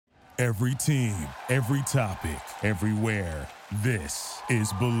Every team, every topic, everywhere. This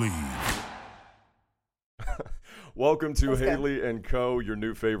is Believe. Welcome to Haley and Co., your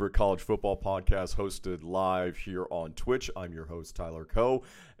new favorite college football podcast, hosted live here on Twitch. I'm your host, Tyler Coe,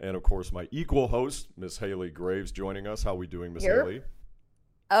 and of course, my equal host, Miss Haley Graves, joining us. How are we doing, Miss Haley?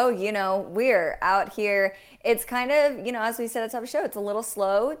 Oh, we're out here. It's kind of, as we said at the top of the show, it's a little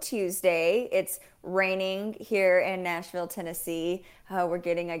slow Tuesday. It's raining here in Nashville, Tennessee. We're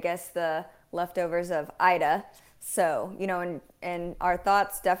getting, I guess, the leftovers of Ida. So, and our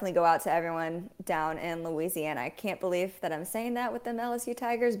thoughts definitely go out to everyone down in Louisiana. I can't believe that I'm saying that with them LSU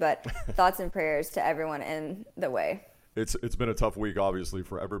Tigers, but thoughts and prayers to everyone in the way. It's been a tough week, obviously,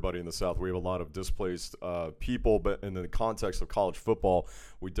 for everybody in the South. We have a lot of displaced people, but in the context of college football,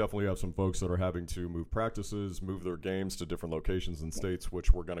 we definitely have some folks that are having to move practices, move their games to different locations and states,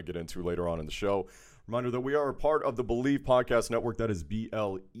 which we're going to get into later on in the show. Reminder that we are a part of the Believe Podcast Network. That is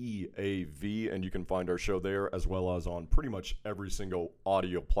BLEAV, and you can find our show there as well as on pretty much every single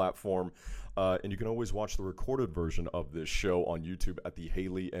audio platform. And you can always watch the recorded version of this show on YouTube at the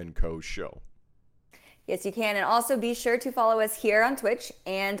Haley and Co. Show. Yes, you can. And also be sure to follow us here on Twitch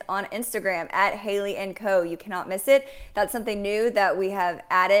and on Instagram at Haley and Co. You cannot miss it. That's something new that we have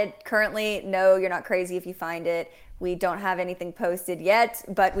added. Currently, no, you're not crazy if you find it. We don't have anything posted yet,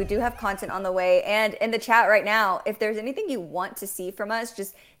 but we do have content on the way. And in the chat right now, if there's anything you want to see from us,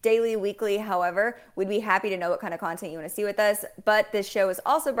 just daily, weekly, however, we'd be happy to know what kind of content you want to see with us. But this show is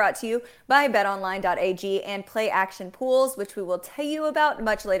also brought to you by betonline.ag and Play Action Pools, which we will tell you about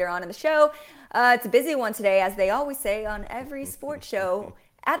much later on in the show. It's a busy one today, as they always say on every sports show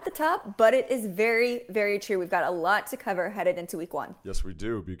at the top, but it is very, very true. We've got a lot to cover headed into week one. Yes, we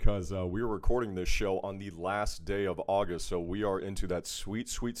do, because we are recording this show on the last day of August, so we are into that sweet,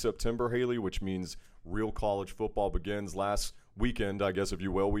 sweet September, Haley, which means real college football begins. Last weekend, I guess, if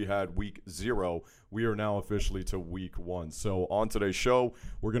you will, we had week 0. We are now officially to week 1. So on today's show,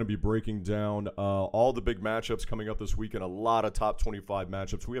 we're going to be breaking down all the big matchups coming up this weekend, a lot of top 25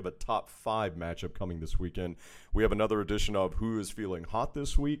 matchups. We have a top 5 matchup coming this weekend. We have another edition of Who is Feeling Hot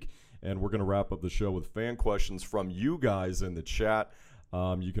this week, and we're going to wrap up the show with fan questions from you guys in the chat.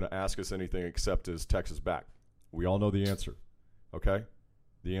 You can ask us anything except is Texas back? We all know the answer, okay?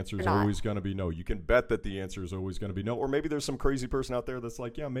 The answer is always going to be no. You can bet that the answer is always going to be no. Or maybe there's some crazy person out there that's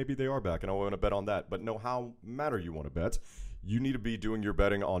like, yeah, maybe they are back, and I want to bet on that. But no, how matter you want to bet. You need to be doing your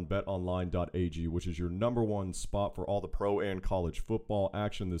betting on betonline.ag, which is your number one spot for all the pro and college football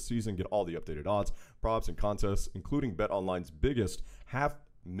action this season. Get all the updated odds, props, and contests, including BetOnline's biggest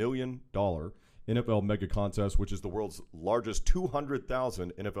 $500,000 NFL Mega Contest, which is the world's largest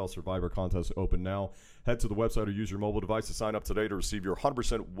 200,000 NFL Survivor contest, open now. Head to the website or use your mobile device to sign up today to receive your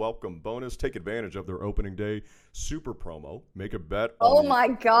 100% welcome bonus. Take advantage of their opening day super promo. Make a bet. Oh my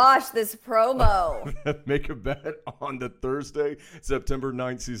gosh, this promo. Make a bet on the Thursday, September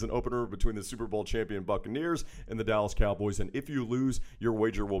 9th season opener between the Super Bowl champion Buccaneers and the Dallas Cowboys. And if you lose, your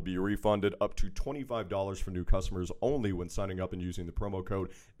wager will be refunded up to $25 for new customers only when signing up and using the promo code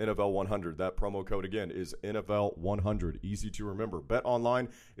NFL100. That promo code again is NFL100. Easy to remember.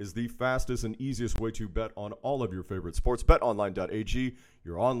 BetOnline is the fastest and easiest way to bet on all of your favorite sports. BetOnline.ag,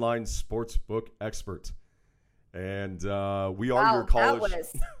 your online sportsbook expert. And we are your college.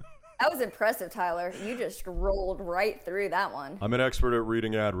 That was impressive, Tyler. You just rolled right through that one. I'm an expert at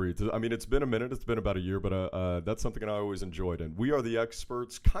reading ad reads. I mean, it's been a minute. It's been about a year, but that's something I always enjoyed. And we are the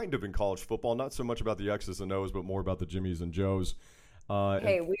experts kind of in college football, not so much about the X's and O's, but more about the Jimmies and Joes.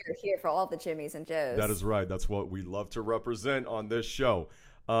 Hey, we are here for all the Jimmies and Joes. That is right. That's what we love to represent on this show.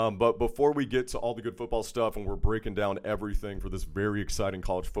 But before we get to all the good football stuff, and we're breaking down everything for this very exciting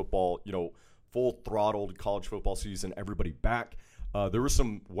college football, full-throttled college football season, everybody back. There was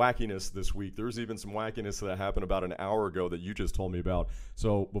some wackiness this week. There was even some wackiness that happened about an hour ago that you just told me about.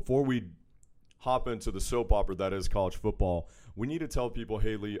 So before we hop into the soap opera that is college football, we need to tell people,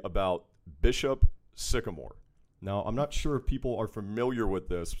 Haley, about Bishop Sycamore. Now, I'm not sure if people are familiar with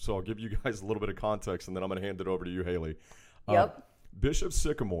this, so I'll give you guys a little bit of context, and then I'm going to hand it over to you, Haley. Yep. Bishop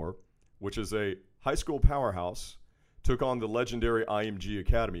Sycamore, which is a high school powerhouse, took on the legendary IMG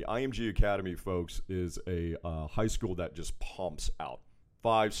Academy. IMG Academy, folks, is a high school that just pumps out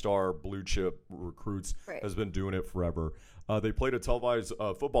 5-star blue-chip recruits, right. Has been doing it forever. They played a televised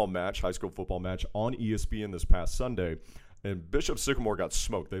football match, high school football match, on ESPN this past Sunday. And Bishop Sycamore got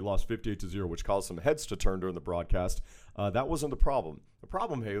smoked. They lost 58-0, which caused some heads to turn during the broadcast. That wasn't the problem. The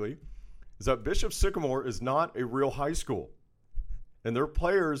problem, Haley, is that Bishop Sycamore is not a real high school. And their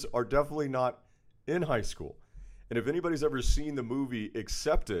players are definitely not in high school. And if anybody's ever seen the movie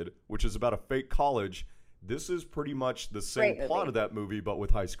Accepted, which is about a fake college, This is pretty much the same Great plot movie. of that movie, but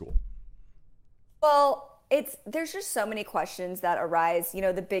with high school. Well, there's just so many questions that arise.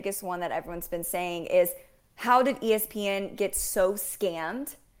 The biggest one that everyone's been saying is, how did ESPN get so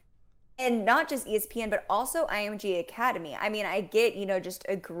scammed? And not just ESPN, but also IMG Academy. I mean, I get, just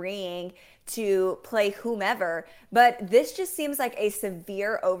agreeing to play whomever, but this just seems like a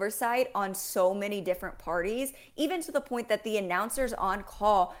severe oversight on so many different parties, even to the point that the announcers on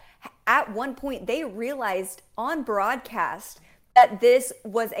call, at one point, they realized on broadcast that this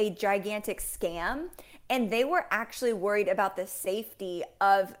was a gigantic scam, and they were actually worried about the safety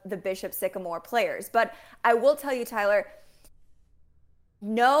of the Bishop Sycamore players. But I will tell you, Tyler,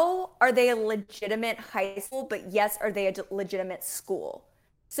 no, are they a legitimate high school? But yes, are they a legitimate school?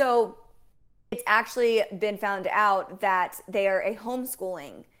 So it's actually been found out that they are a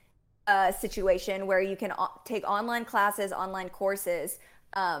homeschooling situation where you can take online classes, online courses.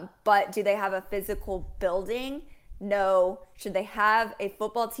 But do they have a physical building? No. Should they have a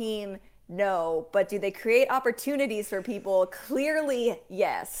football team? No. But do they create opportunities for people? Clearly,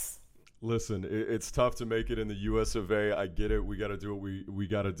 yes. Listen, it's tough to make it in the US of A. I get it. We got to do what we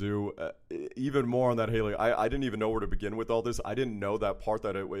got to do. Even more on that, Haley, I didn't even know where to begin with all this. I didn't know that part,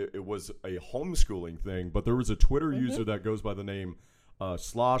 that it was a homeschooling thing. But there was a Twitter user that goes by the name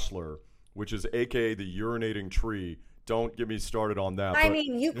Sloshler, which is AKA the urinating tree. Don't get me started on that. I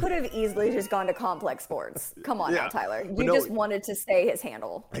mean, you could have easily just gone to Complex Sports. Come on now, Tyler. You just wanted to say his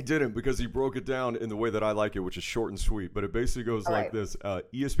handle. I didn't, because he broke it down in the way that I like it, which is short and sweet. But it basically goes like this.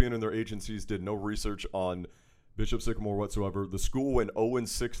 ESPN and their agencies did no research on Bishop Sycamore whatsoever. The school went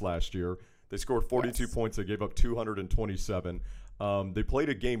 0-6 last year. They scored 42 points. They gave up 227. They played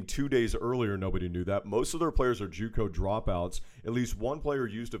a game 2 days earlier. Nobody knew that. Most of their players are JUCO dropouts. At least one player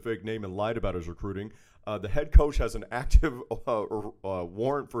used a fake name and lied about his recruiting. The head coach has an active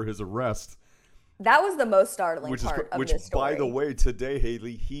warrant for his arrest. That was the most startling part of this story. By the way, today,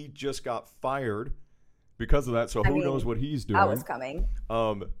 Haley, he just got fired because of that. So who knows what he's doing? That was coming.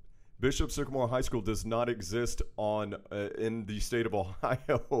 Bishop Sycamore High School does not exist in the state of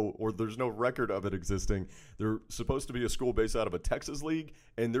Ohio, or there's no record of it existing. They're supposed to be a school based out of a Texas league,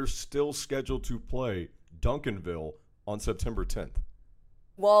 and they're still scheduled to play Duncanville on September 10th.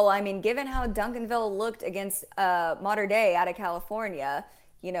 Well, I mean, given how Duncanville looked against Mater Dei out of California,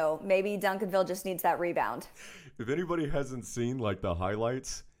 maybe Duncanville just needs that rebound. If anybody hasn't seen like the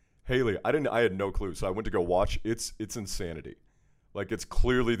highlights, Haley, I had no clue, so I went to go watch. It's insanity. Like, it's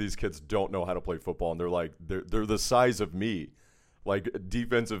clearly these kids don't know how to play football, and they're the size of me, like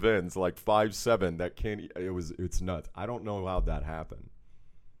defensive ends, like 5'7". That can't. It's nuts. I don't know how that happened.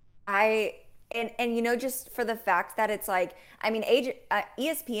 And just for the fact that it's like, I mean,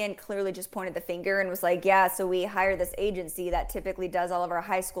 ESPN clearly just pointed the finger and was like, yeah, so we hire this agency that typically does all of our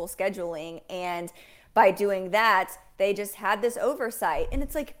high school scheduling. And by doing that, they just had this oversight. And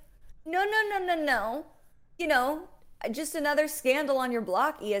it's like, no. Just another scandal on your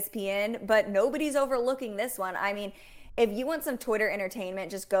block, ESPN, but nobody's overlooking this one. I mean, if you want some Twitter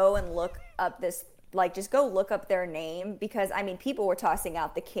entertainment, just go and look up just go look up their name, because I mean, people were tossing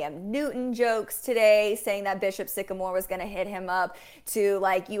out the Cam Newton jokes today, saying that Bishop Sycamore was going to hit him up, to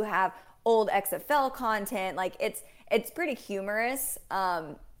like, you have old XFL content. Like, it's pretty humorous.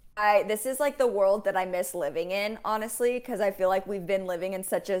 This is like the world that I miss living in, honestly, because I feel like we've been living in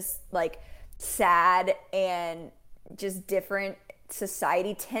such a like sad and just different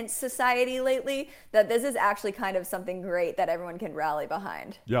society, tense society lately, that this is actually kind of something great that everyone can rally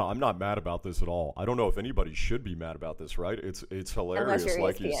behind. Yeah, I'm not mad about this at all. I don't know if anybody should be mad about this, right? It's hilarious,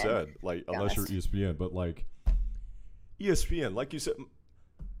 like you said. Like, unless you're ESPN, but like ESPN, like you said,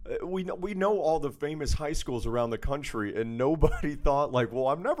 we know all the famous high schools around the country, and nobody thought like, well,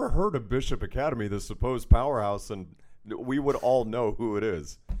 I've never heard of Bishop Academy, the supposed powerhouse, and we would all know who it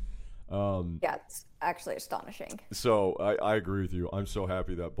is. Yeah, it's actually astonishing. So I agree with you. I'm so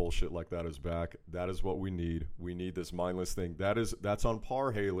happy that bullshit like that is back. That is what we need. We need this mindless thing. That's on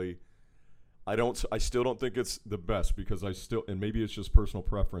par, Haley. I still don't think it's the best, because and maybe it's just personal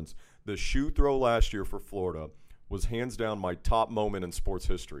preference. The shoe throw last year for Florida was hands down my top moment in sports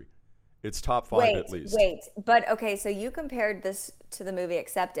history. It's top 5 at least. But okay, so you compared this to the movie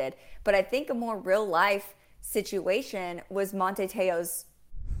Accepted, but I think a more real life situation was Monte Teo's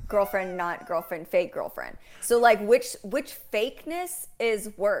girlfriend, not girlfriend, fake girlfriend. So like, which fakeness is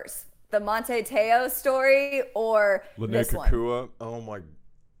worse, the Monte Teo story or this one? Kakua? Oh my.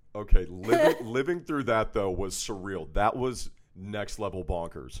 Okay, living through that though was surreal. That was next level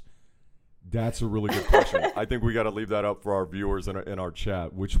bonkers. That's a really good question. I think we got to leave that up for our viewers in our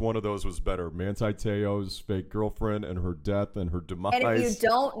chat. Which one of those was better? Manti Te'o's fake girlfriend and her death and her demise. And if you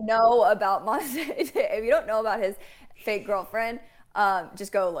don't know about if you don't know about his fake girlfriend,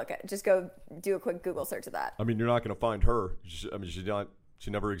 just go do a quick Google search of that. I mean, you're not going to find her. She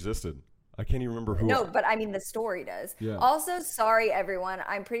never existed. I can't even remember who. No, but I mean, the story does. Yeah. Also, sorry, everyone.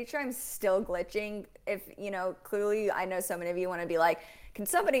 I'm pretty sure I'm still glitching. If, clearly I know so many of you want to be like, can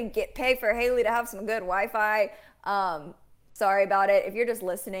somebody pay for Haley to have some good Wi-Fi? Sorry about it. If you're just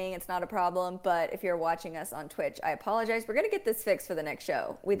listening, it's not a problem. But if you're watching us on Twitch, I apologize. We're going to get this fixed for the next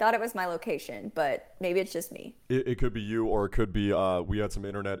show. We thought it was my location, but maybe it's just me. It could be you, or it could be we had some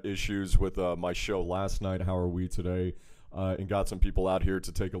internet issues with my show last night. How are we today? And got some people out here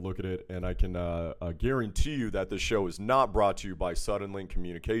to take a look at it. And I can guarantee you that this show is not brought to you by Suddenlink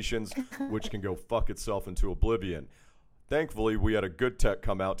Communications, which can go fuck itself into oblivion. Thankfully, we had a good tech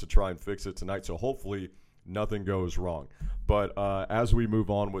come out to try and fix it tonight, so hopefully nothing goes wrong. But as we move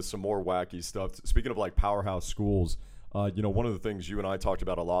on with some more wacky stuff, speaking of like powerhouse schools, one of the things you and I talked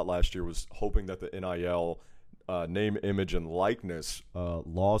about a lot last year was hoping that the NIL name, image, and likeness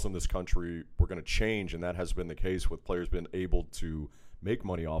laws in this country were going to change, and that has been the case with players being able to make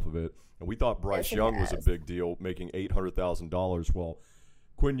money off of it. And we thought Bryce Young was a big deal, making $800,000. Well,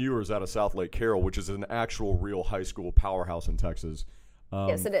 Quinn Ewers out of South Lake Carroll, which is an actual real high school powerhouse in Texas.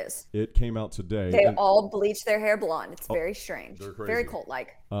 Yes, it is. It came out today. They all bleach their hair blonde. It's very strange. They're crazy. Very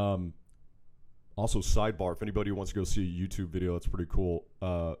cult-like. Also, sidebar, if anybody wants to go see a YouTube video, that's pretty cool.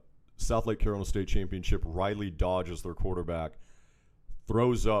 South Lake Carroll State Championship, Riley Dodge is their quarterback,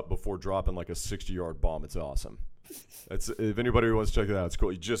 throws up before dropping like a 60-yard bomb. It's awesome. If anybody wants to check it out, it's cool.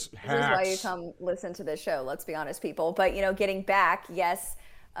 He just hacks. This is why you come listen to this show, let's be honest, people. But, getting back, yes,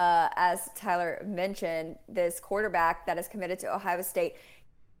 as Tyler mentioned, this quarterback that is committed to Ohio State.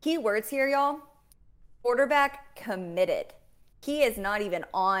 Key words here, y'all. Quarterback committed. He is not even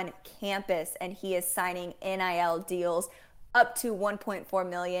on campus, and he is signing NIL deals up to $1.4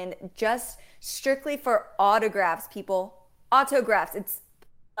 million just strictly for autographs, people. Autographs. It's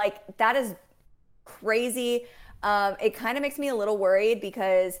like, that is crazy. It kind of makes me a little worried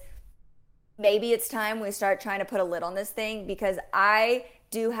because maybe it's time we start trying to put a lid on this thing, because I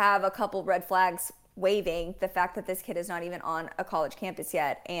do have a couple red flags waving the fact that this kid is not even on a college campus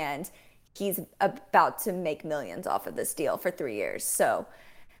yet, and he's about to make millions off of this deal for 3 years. So,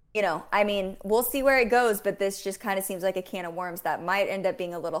 we'll see where it goes, but this just kind of seems like a can of worms that might end up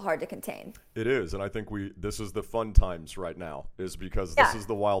being a little hard to contain. It is, and I think this is the fun times right now, is because this is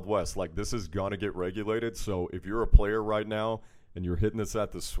the Wild West. Like, this is going to get regulated, so if you're a player right now and you're hitting this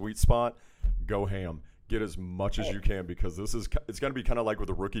at the sweet spot, go ham. Get as much as you can, because it's going to be kind of like with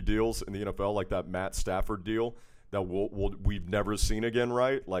the rookie deals in the NFL, like that Matt Stafford deal that we've never seen again,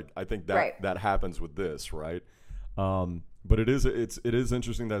 right? Like, I think that happens with this, right? But it is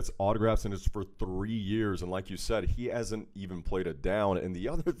interesting that it's autographs and it's for 3 years, and like you said, he hasn't even played it down. And the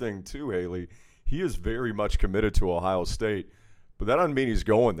other thing too, Haley, he is very much committed to Ohio State, but that doesn't mean he's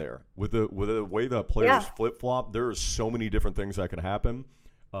going there. With the way that players flip flop, there are so many different things that can happen.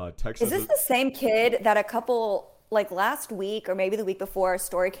 Texas is this the same kid that a couple, like last week or maybe the week before, a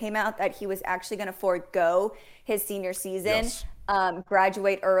story came out that he was actually going to forego his senior season,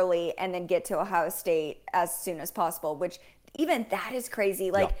 graduate early, and then get to Ohio State as soon as possible, which even that is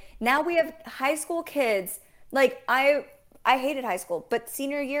crazy. Like, now we have high school kids. Like, I hated high school, but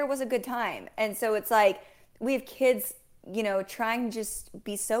senior year was a good time. And so it's like we have kids, trying to just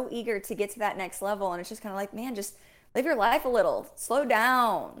be so eager to get to that next level. And it's just kind of like, man, just live your life a little. Slow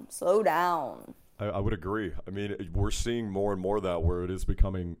down. I would agree. I mean, we're seeing more and more of that, where it is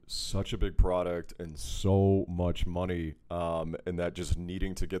becoming such a big product and so much money, and that just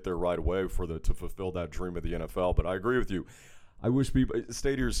needing to get there right away to fulfill that dream of the NFL. But I agree with you. I wish people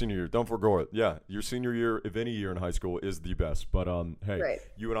stay to your senior year. Don't forgo it. Yeah, your senior year, if any year in high school, is the best. But hey,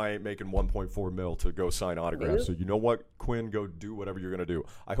 you and I ain't making $1.4 million to go sign autographs. So you know what, Quinn, go do whatever you're gonna do.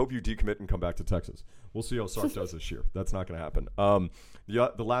 I hope you decommit and come back to Texas. We'll see how Sark does this year. That's not gonna happen.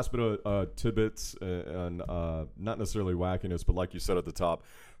 The last bit of tidbits and not necessarily wackiness, but like you said at the top,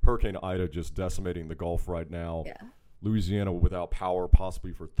 Hurricane Ida just decimating the Gulf right now. Yeah. Louisiana without power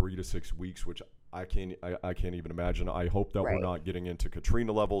possibly for 3 to 6 weeks, which I can't even imagine. I hope that we're not getting into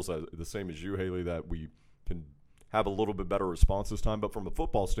Katrina levels, the same as you, Haley, that we can have a little bit better response this time. But from a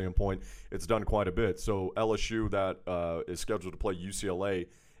football standpoint, it's done quite a bit. So LSU that is scheduled to play UCLA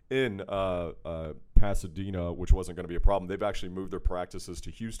in Pasadena, which wasn't going to be a problem. They've actually moved their practices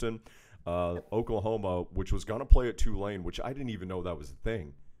to Houston. Oklahoma, which was going to play at Tulane, which I didn't even know that was a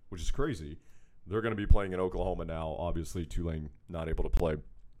thing, which is crazy. They're going to be playing in Oklahoma now. Obviously, Tulane not able to play.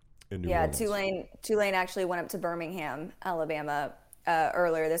 in New Yeah, Orleans. Tulane actually went up to Birmingham, Alabama,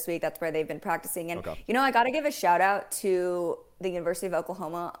 earlier this week. That's where they've been practicing. And Okay. I got to give a shout out to the University of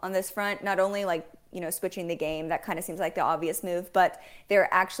Oklahoma on this front. Not only like switching the game, that kind of seems like the obvious move, but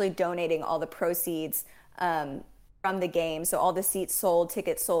they're actually donating all the proceeds from the game. So all the seats sold,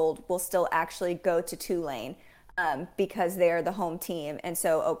 tickets sold, will still actually go to Tulane. Because they're the home team. And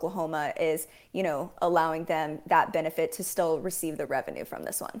so Oklahoma is, allowing them that benefit to still receive the revenue from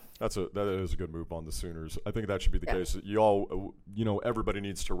this one. That is a good move on the Sooners. I think that should be the case. You all, everybody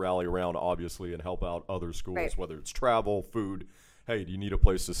needs to rally around, obviously, and help out other schools, Right. whether it's travel, food. Hey, do you need a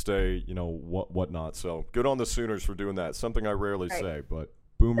place to stay? Whatnot. So good on the Sooners for doing that. Something I rarely Right. say, but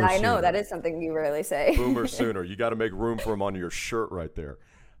Boomer I know Sooner. that is something you rarely say. Boomer Sooner. You got to make room for him on your shirt right there.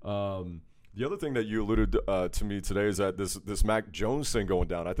 The other thing that you alluded to me today is that this Mac Jones thing going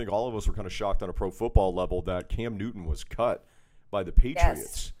down. I think all of us were kind of shocked on a pro football level that Cam Newton was cut by the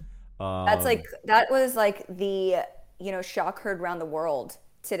Patriots. That was like the shock heard around the world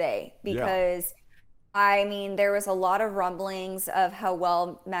today because I mean there was a lot of rumblings of how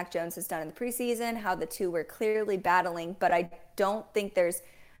well Mac Jones has done in the preseason, how the two were clearly battling, but I don't think there's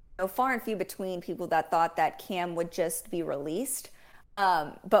far and few between people that thought that Cam would just be released.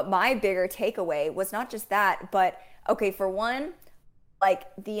 But my bigger takeaway was not just that, but okay, for one, like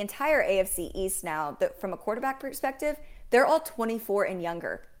the entire AFC East now, from a quarterback perspective, they're all 24 and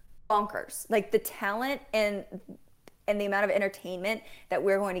younger. Bonkers. Like the talent and the amount of entertainment that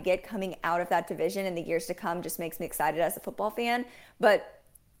we're going to get coming out of that division in the years to come just makes me excited as a football fan. But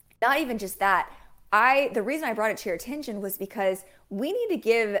not even just that. The reason I brought it to your attention was because we need to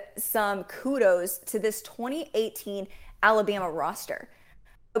give some kudos to this 2018 Alabama roster.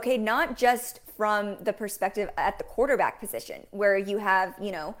 Okay, not just from the perspective at the quarterback position, where you have,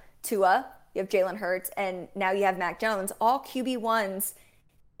 Tua, you have Jalen Hurts, and now you have Mac Jones, all QB1s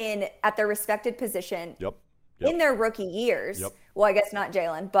at their respected position Yep. in their rookie years. Yep. Well, I guess not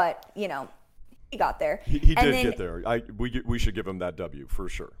Jalen, but, he got there. He did get there. We should give him that W for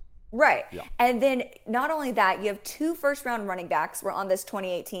sure. Right. Yeah. And then not only that, you have 2 first-round running backs were on this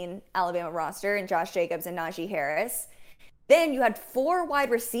 2018 Alabama roster, and Josh Jacobs and Najee Harris. Then you had 4 wide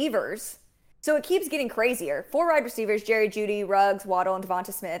receivers. So it keeps getting crazier. 4 wide receivers, Jerry Jeudy, Ruggs, Waddle, and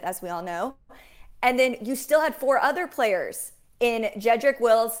Devonta Smith, as we all know. And then you still had 4 other players in Jedrick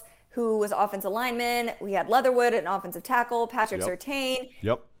Wills, who was offensive lineman. We had Leatherwood, an offensive tackle, Patrick Surtain,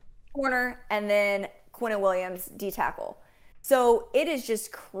 corner, and then Quinnen Williams, D tackle. So it is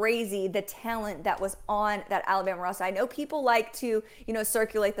just crazy the talent that was on that Alabama roster. I know people like to,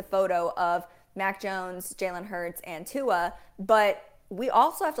 circulate the photo of Mac Jones, Jalen Hurts, and Tua, but we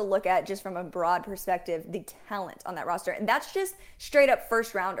also have to look at, just from a broad perspective, the talent on that roster. And that's just straight up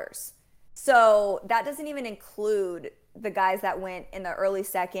first rounders. So that doesn't even include the guys that went in the early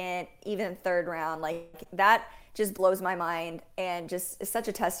second, even third round. Like that just blows my mind and just is such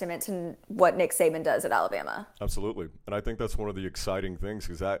a testament to what Nick Saban does at Alabama. Absolutely. And I think that's one of the exciting things,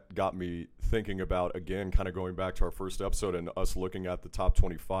 because that got me thinking about, again, kind of going back to our first episode and us looking at the top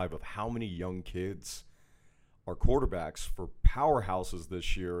 25 of how many young kids are quarterbacks for powerhouses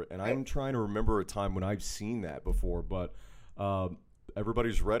this year. And I'm trying to remember a time when I've seen that before, but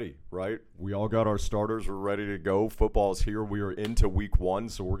everybody's ready, right? We all got our starters. We're ready to go. Football's here. We are into week 1,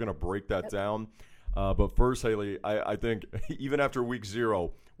 so we're going to break that down. But first, Haley, I think even after week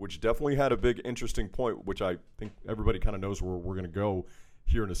 0, which definitely had a big interesting point, which I think everybody kind of knows where we're going to go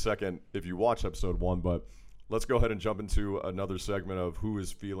here in a second if you watch episode 1. But let's go ahead and jump into another segment of who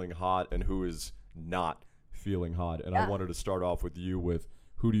is feeling hot and who is not feeling hot. And I wanted to start off with you with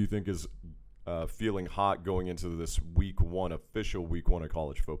who do you think is feeling hot going into this week 1, official week 1 of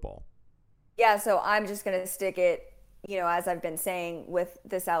college football? Yeah, so I'm just going to stick it, as I've been saying with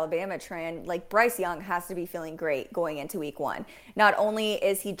this Alabama trend, like Bryce Young has to be feeling great going into week 1. Not only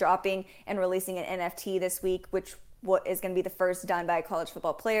is he dropping and releasing an NFT this week, which is going to be the first done by a college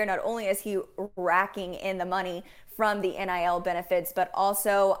football player, not only is he racking in the money from the NIL benefits, but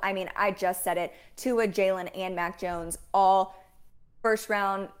also, I mean, I just said it, Tua, Jalen, and Mac Jones, all first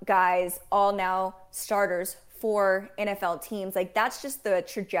round guys, all now starters for NFL teams. Like that's just the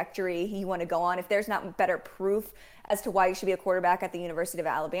trajectory you want to go on. If there's not better proof as to why you should be a quarterback at the University of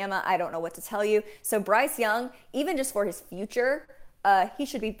Alabama, I don't know what to tell you. So Bryce Young, even just for his future, he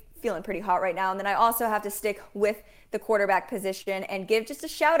should be feeling pretty hot right now. And then I also have to stick with the quarterback position and give just a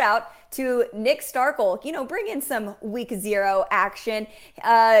shout out to Nick Starkel. Bring in some week 0 action.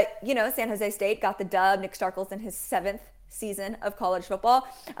 San Jose State got the dub. Nick Starkel's in his 7th season of college football.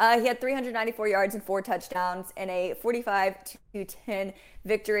 He had 394 yards and 4 touchdowns in a 45-10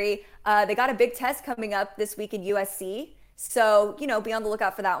 victory. They got a big test coming up this week in USC. So, be on the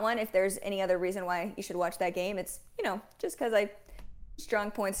lookout for that one. If there's any other reason why you should watch that game, it's, just because I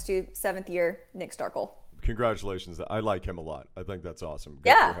strong points to 7th year Nick Starkel. Congratulations. I like him a lot. I think that's awesome. Good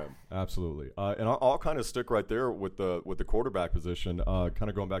Yeah. for him. Absolutely. And I'll kind of stick right there with the quarterback position, kind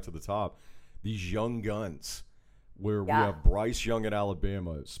of going back to the top. These young guns where we have Bryce Young at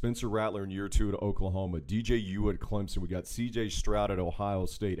Alabama, Spencer Rattler in year 2 at Oklahoma, DJ U at Clemson. We got C.J. Stroud at Ohio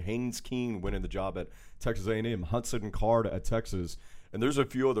State, Haynes King winning the job at Texas A&M, Hudson Card at Texas. And there's a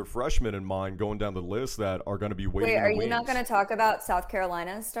few other freshmen in mind going down the list that are going to be waiting. Wait, in are the you wings. not going to talk about South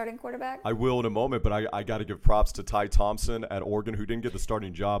Carolina's starting quarterback? I will in a moment, but I got to give props to Ty Thompson at Oregon, who didn't get the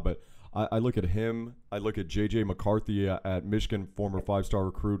starting job. But I look at him. I look at J.J. McCarthy at Michigan, former 5-star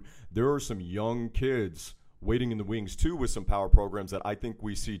recruit. There are some young kids waiting in the wings, too, with some power programs that I think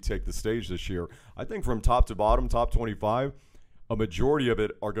we see take the stage this year. I think from top to bottom, top 25, a majority of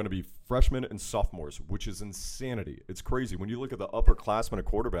it are going to be freshmen and sophomores, which is insanity. It's crazy. When you look at the upperclassmen of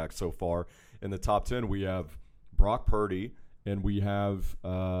quarterbacks so far in the top 10, we have Brock Purdy and we have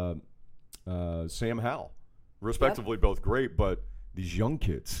Sam Howell, respectively, both great, but these young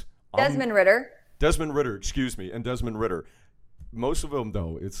kids. Desmond Ritter, excuse me, and Desmond Ritter. Most of them,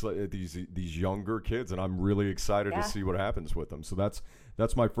 though, it's like these younger kids, and I'm really excited to see what happens with them. So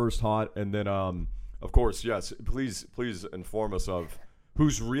that's my first hot, and then of course, yes, please inform us of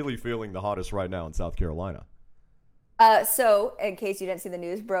who's really feeling the hottest right now in South Carolina. So, in case you didn't see the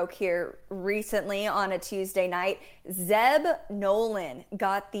news, broke here recently on a Tuesday night. Zeb Nolan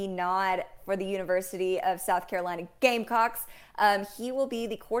got the nod for the University of South Carolina Gamecocks. He will be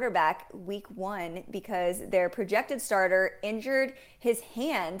the quarterback week 1 because their projected starter injured his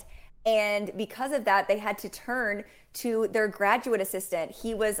hand. And because of that, they had to turn to their graduate assistant.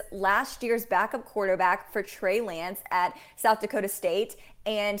 He was last year's backup quarterback for Trey Lance at South Dakota State,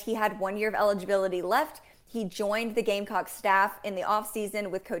 and he had 1 year of eligibility left. He joined the Gamecock staff in the offseason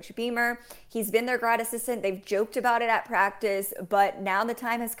with Coach Beamer. He's been their grad assistant. They've joked about it at practice, but now the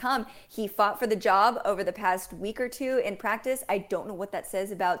time has come. He fought for the job over the past week or two in practice. I don't know what that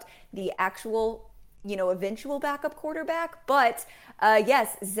says about the actual, eventual backup quarterback, but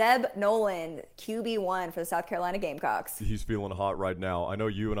yes, Zeb Nolan, QB1 for the South Carolina Gamecocks. He's feeling hot right now. I know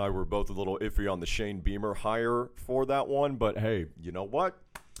you and I were both a little iffy on the Shane Beamer hire for that one, but hey, you know what?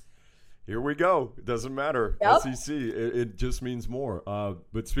 Here we go. It doesn't matter. Yep. SEC, it just means more.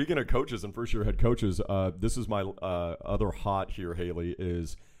 But speaking of coaches and first-year head coaches, this is my other hot here, Haley,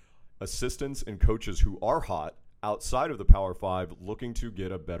 is assistants and coaches who are hot outside of the Power 5 looking to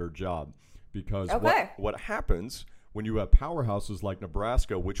get a better job. Because what happens when you have powerhouses like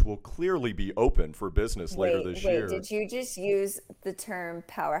Nebraska, which will clearly be open for business later this year. Did you just use the term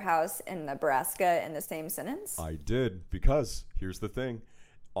powerhouse and Nebraska in the same sentence? I did, because here's the thing.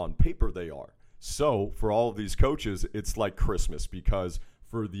 On paper, they are. So for all of these coaches, it's like Christmas, because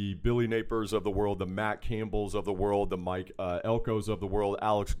for the Billy Napers of the world, the Matt Campbells of the world, the Mike Elkos of the world,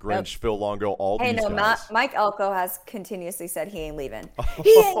 Alex Grinch, Phil Longo, all these guys. Mike Elko has continuously said he ain't leaving.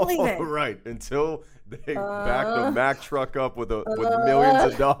 He ain't leaving. Right, until they back the Mack truck up with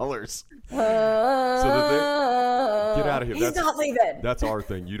millions of dollars. So get out of here. He's not leaving. That's our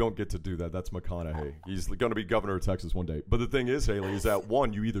thing. You don't get to do that. That's McConaughey. He's going to be governor of Texas one day. But the thing is, Haley, is that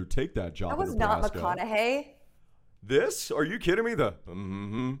one, you either take that job. That was not McConaughey. This? Are you kidding me?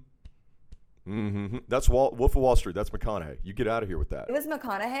 That's Wolf of Wall Street. That's McConaughey. You get out of here with that. It was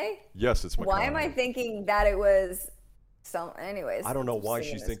McConaughey? Yes, it's McConaughey. Why am I thinking that it was anyways. I don't know why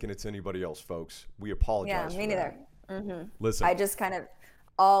she's thinking it's anybody else, folks. We apologize. Yeah, me neither. Mm-hmm. Listen. I just kind of,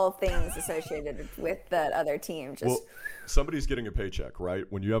 all things associated with that other team. Somebody's getting a paycheck, right?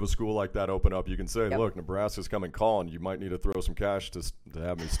 When you have a school like that open up, you can say, look, Nebraska's coming calling. You might need to throw some cash to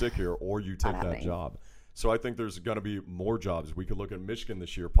have me stick here, or you take that job. So I think there's going to be more jobs. We could look at Michigan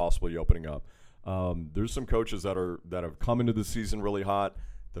this year possibly opening up. There's some coaches that have come into the season really hot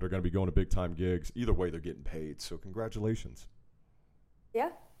that are going to be going to big-time gigs. Either way, they're getting paid. So congratulations. Yeah.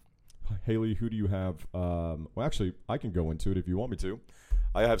 Haley, who do you have? Well, actually, I can go into it if you want me to.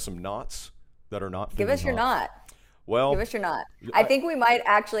 I have some knots that are not. Give us your knot. Well, give us your knot. I think we might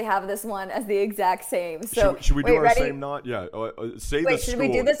actually have this one as the exact same. So should we do our same knot? Yeah. Say the school. Should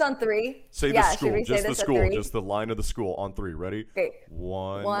we do this on 3? Say the school. Just the school. Just the line of the school on 3. Ready? Okay.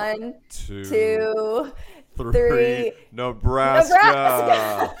 1, 2, 3.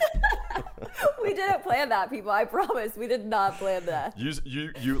 Nebraska. We didn't plan that, people. I promise. We did not plan that.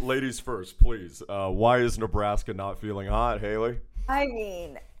 You ladies first, please. Why is Nebraska not feeling hot, Haley? I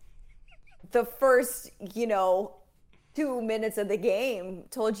mean, the first, 2 minutes of the game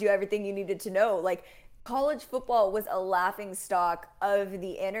told you everything you needed to know. Like, college football was a laughing stock of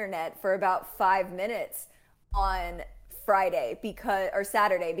the internet for about 5 minutes on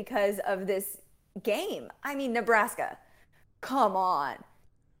Saturday because of this game. I mean, Nebraska, come on.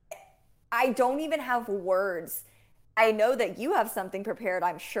 I don't even have words. I know that you have something prepared,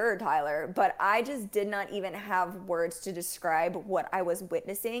 I'm sure, Tyler, but I just did not even have words to describe what I was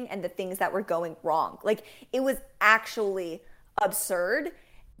witnessing and the things that were going wrong. Like, it was actually absurd,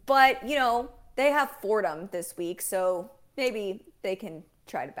 but, you know, they have Fordham this week, so maybe they can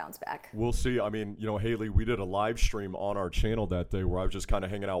try to bounce back. We'll see. I mean, you know, Haley, we did a live stream on our channel that day where I was just kind of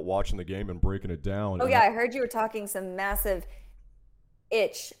hanging out watching the game and breaking it down. Oh, yeah, I heard you were talking some massive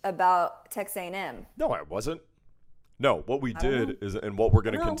itch about Texas A&M. No, I wasn't. No, what we did is, and what we're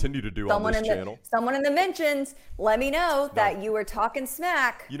going to continue to do on this channel. Someone in the mentions, let me know that you were talking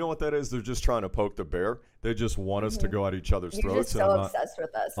smack. You know what that is? They're just trying to poke the bear. They just want us to go at each other's You're throats. Just so obsessed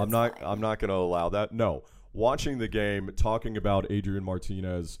with us. I'm not going to allow that. No. Watching the game, talking about Adrian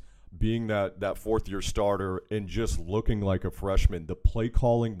Martinez being that fourth-year starter and just looking like a freshman, the play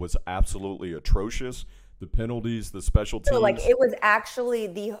calling was absolutely atrocious. The penalties, the special teams. So, like, it was actually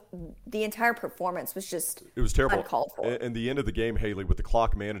the entire performance was just it was terrible. Uncalled for. And the end of the game, Haley, with the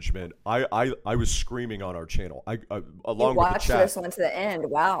clock management, I was screaming on our channel. I along with the chat, this one to the end.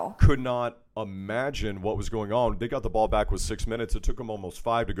 Wow. Could not imagine what was going on. They got the ball back with 6 minutes. It took them almost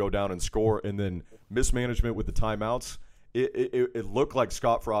 5 to go down and score, and then mismanagement with the timeouts. It looked like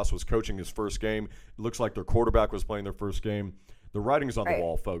Scott Frost was coaching his first game. It looks like their quarterback was playing their first game. The writing's on the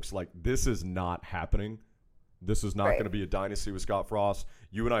wall, folks. Like, this is not happening. This is not going to be a dynasty with Scott Frost.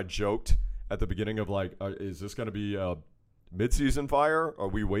 You and I joked at the beginning of, like, is this going to be a midseason fire? Are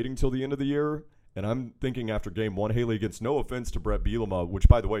we waiting till the end of the year? And I'm thinking after game one, Haley, against no offense to Brett Bielema, which,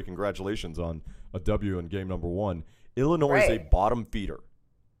 by the way, congratulations on a W in game number 1. Illinois is a bottom feeder.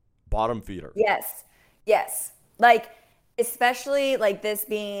 Bottom feeder. Yes. Like, especially, like, this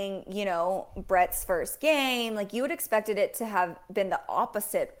being, you know, Brett's first game, like, you would expected it to have been the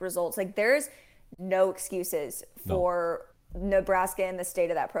opposite results. Like, there's no excuses for Nebraska in the state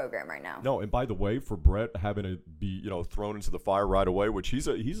of that program right now. No, and by the way, for Brett having to be, you know, thrown into the fire right away, which he's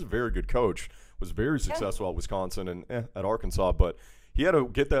a very good coach, was very successful at Wisconsin and at Arkansas, but he had to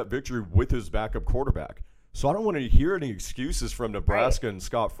get that victory with his backup quarterback. So I don't want to hear any excuses from Nebraska and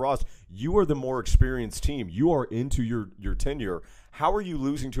Scott Frost. You are the more experienced team. You are into your tenure. How are you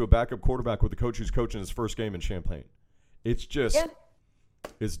losing to a backup quarterback with a coach who's coaching his first game in Champaign? It's just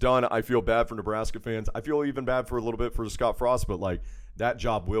it's done. I feel bad for Nebraska fans. I feel even bad for a little bit for Scott Frost, but, like, that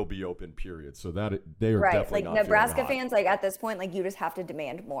job will be open, period. So that they are definitely not Nebraska fans, like, at this point, like, you just have to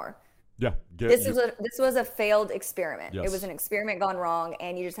demand more. Yeah. This was a failed experiment. Yes. It was an experiment gone wrong,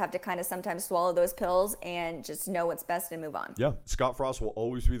 and you just have to kind of sometimes swallow those pills and just know what's best and move on. Yeah. Scott Frost will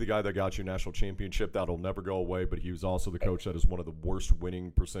always be the guy that got you a national championship. That'll never go away, but he was also the coach that is one of the worst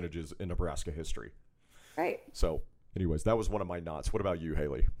winning percentages in Nebraska history. Right. So, anyways, that was one of my knots. What about you,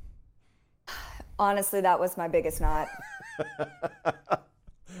 Haley? Honestly, that was my biggest knot.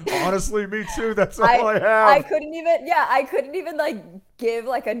 Honestly, me too. That's all I have. I couldn't even like give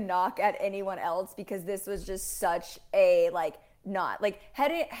like a knock at anyone else because this was just such a like knot. Like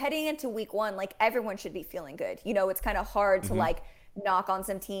heading into week 1, like everyone should be feeling good. You know, it's kind of hard to like knock on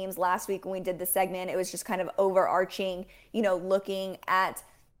some teams. Last week when we did the segment, it was just kind of overarching, you know, looking at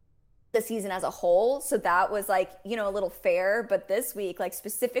the season as a whole. So that was like, you know, a little fair. But this week, like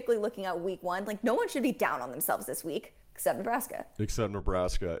specifically looking at week 1, like no one should be down on themselves this week. Except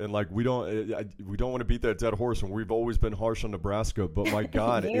Nebraska. And like we don't want to beat that dead horse, and we've always been harsh on Nebraska, but my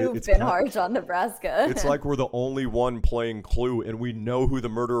God, it's been harsh on Nebraska. It's like we're the only one playing Clue, and we know who the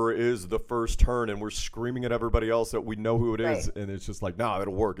murderer is the first turn, and we're screaming at everybody else that we know who it is, and it's just like, nah,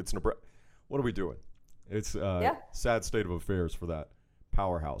 it'll work. It's Nebraska. What are we doing? It's sad state of affairs for that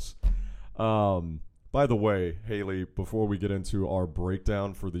powerhouse. By the way, Haley, before we get into our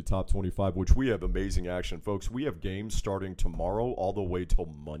breakdown for the top 25, which we have amazing action, folks, we have games starting tomorrow all the way till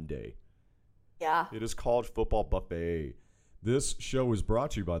Monday. Yeah. It is College Football Buffet. This show is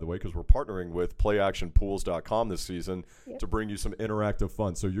brought to you, by the way, because we're partnering with PlayActionPools.com this season to bring you some interactive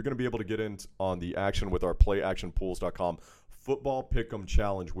fun. So you're going to be able to get in on the action with our PlayActionPools.com Football Pick'em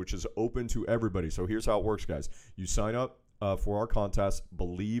Challenge, which is open to everybody. So here's how it works, guys. You sign up for our contest,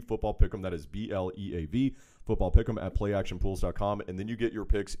 Believe Football Pick'em, that is BLEAV, Football Pick'em at PlayActionPools.com, and then you get your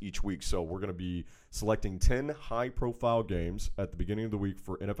picks each week. So we're going to be selecting 10 high-profile games at the beginning of the week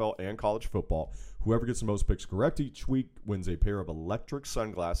for NFL and college football. Whoever gets the most picks correct each week wins a pair of electric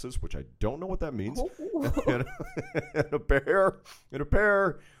sunglasses, which I don't know what that means, and a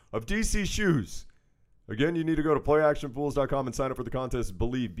pair of DC shoes. Again, you need to go to PlayActionPools.com and sign up for the contest,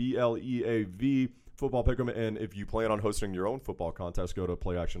 Believe, BLEAV, Football Pick'em, and if you plan on hosting your own football contest, go to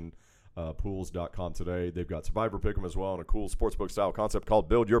PlayAction pools.com today. They've got Survivor Pick'em as well and a cool sportsbook-style concept called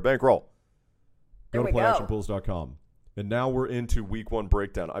Build Your Bankroll. Go to playactionpools.com. And now we're into week 1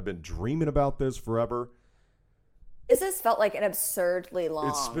 breakdown. I've been dreaming about this forever. This has felt like an absurdly long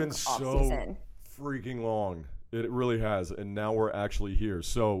It's been off-season. So freaking long. It really has. And now we're actually here.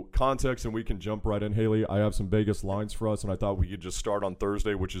 So context, and we can jump right in, Haley. I have some Vegas lines for us, and I thought we could just start on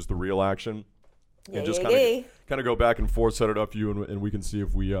Thursday, which is the real action. And just kind of go back and forth, set it up for you, and we can see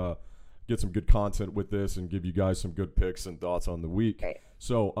if we get some good content with this and give you guys some good picks and thoughts on the week. Great.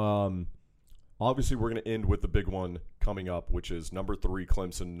 So obviously we're going to end with the big one coming up, which is number 3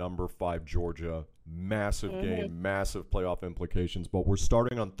 Clemson, number 5 Georgia. Massive game, massive playoff implications. But we're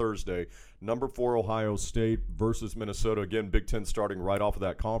starting on Thursday. Number 4 Ohio State versus Minnesota. Again, Big Ten starting right off of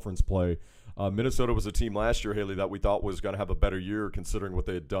that conference play. Minnesota was a team last year, Haley, that we thought was going to have a better year considering what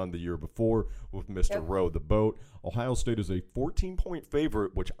they had done the year before with Mr. Row the boat. Ohio State is a 14-point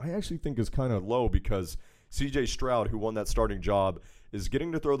favorite, which I actually think is kind of low because C.J. Stroud, who won that starting job, is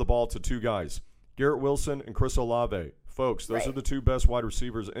getting to throw the ball to 2 guys, Garrett Wilson and Chris Olave. Folks, those are the 2 best wide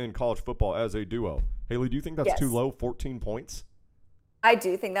receivers in college football as a duo. Haley, do you think that's too low, 14 points? I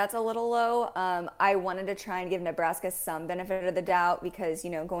do think that's a little low. I wanted to try and give Nebraska some benefit of the doubt because,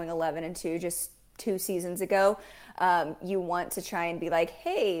 going 11-2 just 2 seasons ago, you want to try and be like,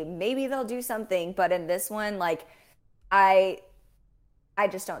 hey, maybe they'll do something. But in this one, I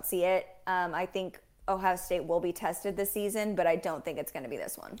just don't see it. I think Ohio State will be tested this season, but I don't think it's going to be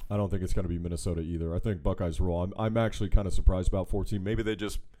this one. I don't think it's going to be Minnesota either. I think Buckeyes roll. I'm actually kind of surprised about 14. Maybe they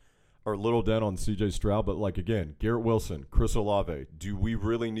just are a little down on C.J. Stroud, but again, Garrett Wilson, Chris Olave, do we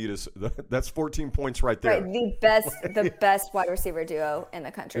really need that's 14 points right there. Right, the best wide receiver duo in the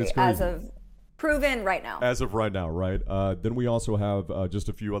country as of proven right now. As of right now, right? Then we also have just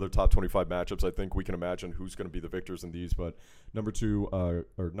a few other top 25 matchups. I think we can imagine who's going to be the victors in these, but number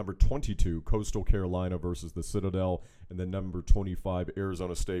 22, Coastal Carolina versus the Citadel, and then number 25,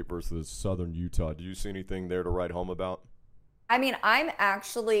 Arizona State versus Southern Utah. Do you see anything there to write home about? I mean, I'm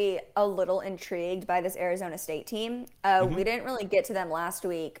actually a little intrigued by this Arizona State team. We didn't really get to them last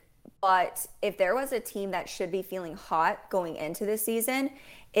week, but if there was a team that should be feeling hot going into this season,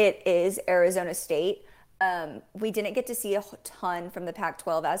 it is Arizona State. We didn't get to see a ton from the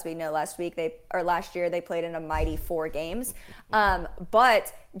Pac-12, as we know. Last year they played in a mighty 4 games.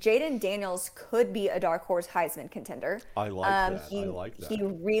 But Jaden Daniels could be a dark horse Heisman contender. I like that. He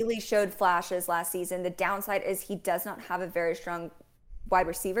really showed flashes last season. The downside is he does not have a very strong wide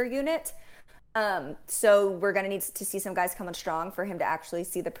receiver unit. So we're going to need to see some guys come on strong for him to actually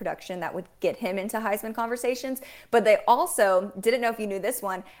see the production that would get him into Heisman conversations. But they also didn't know if you knew this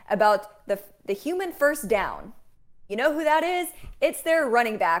one about the human first down. You know who that is? It's their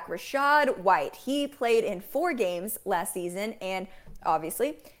running back, Rashad White. He played in 4 games last season, and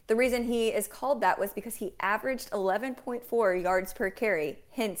obviously the reason he is called that was because he averaged 11.4 yards per carry,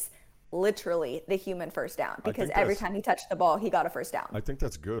 hence literally the human first down, because every time he touched the ball, he got a first down. I think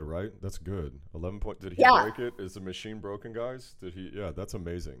that's good, right? That's good. 11 point. Did he break it? Is the machine broken, guys? Did he? Yeah, that's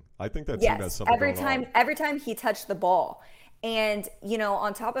amazing. I think that team has something going on. Every time he touched the ball. And,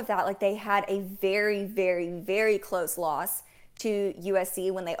 on top of that, they had a very, very, very close loss to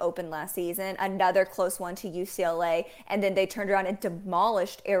USC when they opened last season, another close one to UCLA, and then they turned around and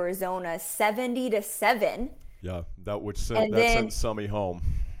demolished Arizona 70-7. Yeah, that sent Summy home.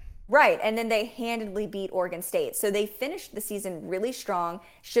 Right, and then they handedly beat Oregon State. So they finished the season really strong,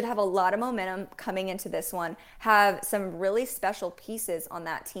 should have a lot of momentum coming into this one, have some really special pieces on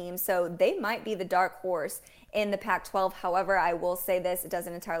that team. So they might be the dark horse in the Pac-12. However, I will say this, it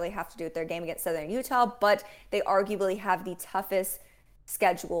doesn't entirely have to do with their game against Southern Utah, but they arguably have the toughest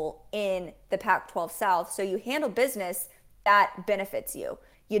schedule in the Pac-12 South. So you handle business, that benefits you.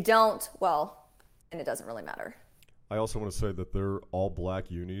 You don't, and it doesn't really matter. I also want to say that their all-black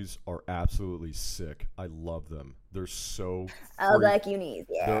unis are absolutely sick. I love them. They're so all-black unis,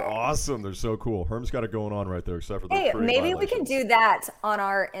 yeah. They're awesome. They're so cool. Herm's got it going on right there, except for the maybe we can do that on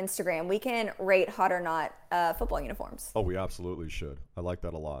our Instagram. We can rate hot or not football uniforms. Oh, we absolutely should. I like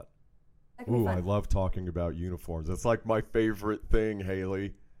that a lot. Ooh, I love talking about uniforms. That's like my favorite thing,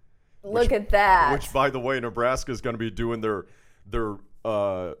 Haley. Look at that. Which, by the way, Nebraska is going to be doing their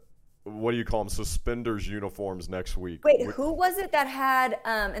what do you call them, suspenders uniforms next week. Wait, who was it that had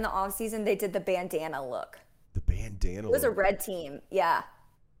in the offseason they did the bandana look? The bandana It was a red team, yeah.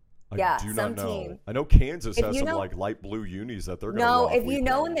 I do not know. Team. I know Kansas has some light blue unis that they're going to No, if you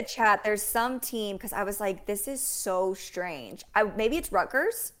know in the chat, there's some team, because I was like, this is so strange. Maybe it's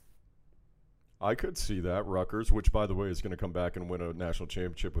Rutgers? I could see that. Rutgers, which, by the way, is going to come back and win a national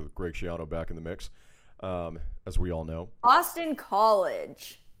championship with Greg Schiano back in the mix, as we all know. Boston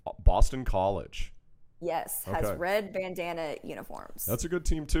College. Boston College. Yes, has red bandana uniforms. That's a good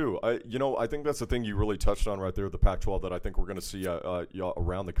team too. I think that's the thing you really touched on right there with the Pac-12 that I think we're going to see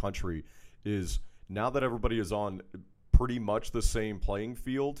around the country is now that everybody is on pretty much the same playing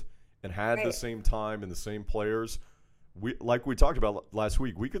field and had the same time and the same players. We talked about last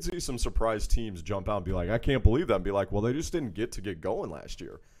week, we could see some surprise teams jump out and be like, I can't believe that, and be like, well, they just didn't get going last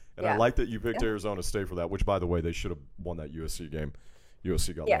year. And I like that you picked Arizona State for that, which, by the way, they should have won that USC game.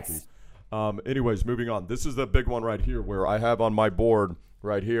 USC got lucky. Anyways, moving on. This is the big one right here where I have on my board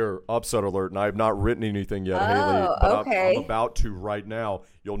right here, upset alert, and I have not written anything yet, Haley, but I'm about to right now.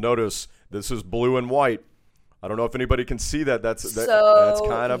 You'll notice this is blue and white. I don't know if anybody can see that. That's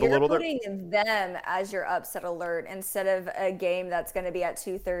kind of a little. You're putting them as your upset alert instead of a game that's going to be at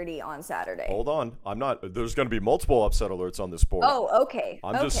 2:30 on Saturday. Hold on, I'm not. There's going to be multiple upset alerts on this board. Oh, okay.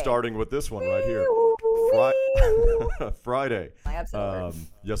 I'm just starting with this one right here. Friday. My upset alert.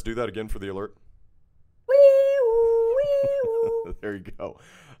 Yes, do that again for the alert. There you go.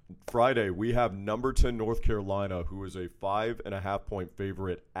 Friday, we have number 10 North Carolina, who is a 5.5-point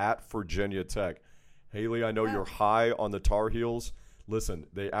favorite at Virginia Tech. Haley, I know you're high on the Tar Heels. Listen,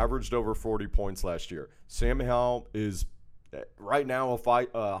 they averaged over 40 points last year. Sam Howell is right now a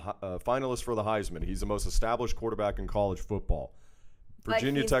finalist for the Heisman. He's the most established quarterback in college football.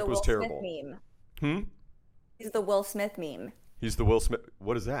 Virginia Tech was terrible. He's the Will Smith meme. He's the Will Smith.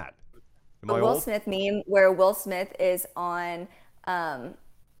 What is that? The Will Smith meme where Will Smith is on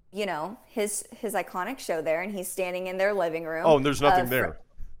his iconic show there, and he's standing in their living room. Oh, and there's nothing there.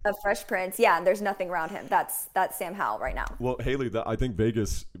 Of Fresh Prince, and there's nothing around him. That's Sam Howell right now. Well, Haley, I think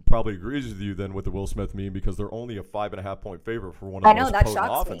Vegas probably agrees with you then with the Will Smith meme because they're only a 5.5-point favorite for one of the most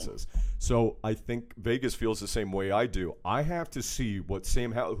potent offenses. So I think Vegas feels the same way I do. I have to see what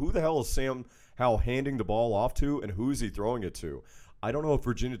who the hell is Sam Howell handing the ball off to, and who is he throwing it to? I don't know if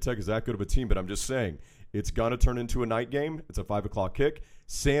Virginia Tech is that good of a team, but I'm just saying it's gonna turn into a night game. It's a 5:00 kick.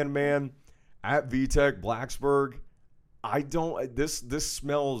 Sandman at VTech, Blacksburg. This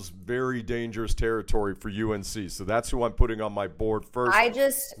smells very dangerous territory for UNC, so that's who I'm putting on my board first.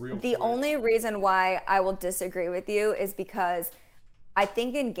 The only reason why I will disagree with you is because I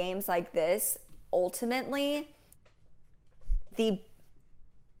think in games like this, ultimately, the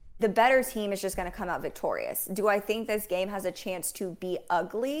better team is just going to come out victorious. Do I think this game has a chance to be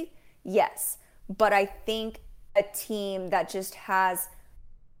ugly? Yes, but I think a team that just has,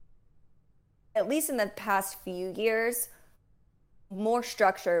 at least in the past few years, more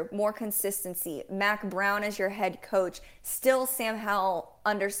structure, more consistency. Mac Brown as your head coach, still Sam Howell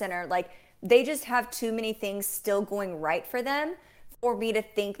under center. Like, they just have too many things still going right for them for me to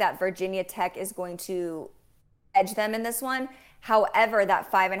think that Virginia Tech is going to edge them in this one. However,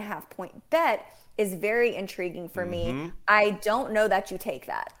 that 5.5-point bet is very intriguing for me. I don't know that you take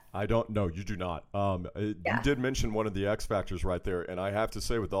that. I don't know. You do not. You did mention one of the X factors right there, and I have to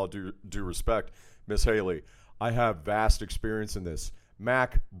say, with all due respect, Miss Haley, I have vast experience in this.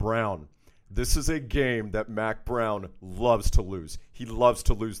 Mac Brown. This is a game that Mac Brown loves to lose. He loves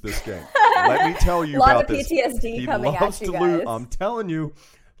to lose this game. Let me tell you about this. A lot of PTSD coming at you guys. I'm telling you.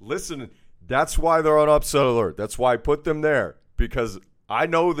 Listen, that's why they're on upset alert. That's why I put them there, because I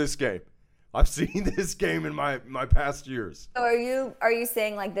know this game. I've seen this game in my past years. So are you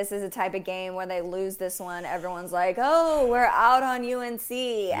saying like this is a type of game where they lose this one, everyone's like, oh, we're out on UNC,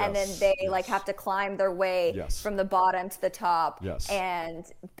 and then they like have to climb their way from the bottom to the top. Yes. And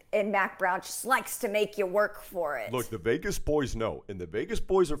Mac Brown just likes to make you work for it. Look, the Vegas boys know, and the Vegas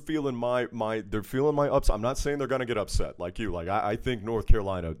boys are feeling they're feeling my ups. I'm not saying they're gonna get upset like you. Like I think North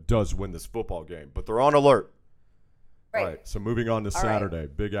Carolina does win this football game, but they're on alert. Right. All right. So moving on to Saturday,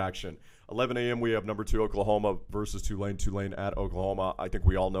 big action. 11 a.m. we have number 2 Oklahoma versus Tulane. Tulane at Oklahoma. I think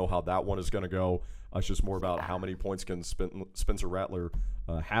we all know how that one is going to go. It's just more about how many points can Spencer Rattler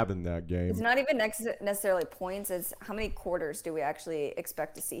have in that game. It's not even necessarily points. It's how many quarters do we actually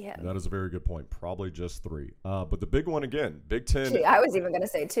expect to see him? That is a very good point. Probably just 3. But the big one again, Big Ten. Actually, I was even going to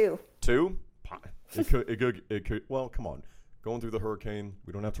say 2. 2? It could. Well, come on. Going through the hurricane,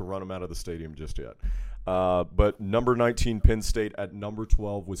 we don't have to run them out of the stadium just yet. But number 19 Penn State at number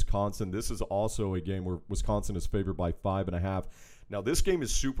 12 Wisconsin. This is also a game where Wisconsin is favored by 5.5. Now this game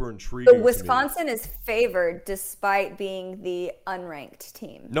is super intriguing. So Wisconsin is favored despite being the unranked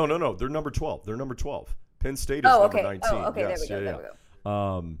team. No. They're number 12. Penn State is number 19. Oh, okay. Yes, there we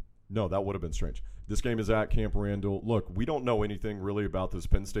go. No, that would have been strange. This game is at Camp Randall. Look, we don't know anything really about this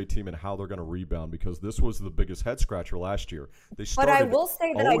Penn State team and how they're going to rebound because this was the biggest head scratcher last year. But I will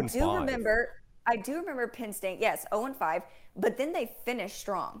say that I do remember Penn State, 0-5, but then they finished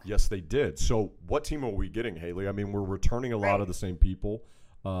strong. Yes, they did. So what team are we getting, Haley? I mean, we're returning a lot of the same people.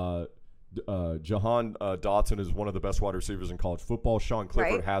 Jahan Dotson is one of the best wide receivers in college football. Sean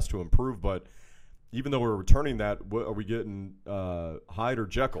Clifford Right. has to improve, but even though we're returning that, are we getting Hyde or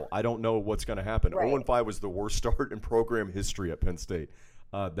Jekyll? I don't know what's going to happen. Right. 0-5 was the worst start in program history at Penn State.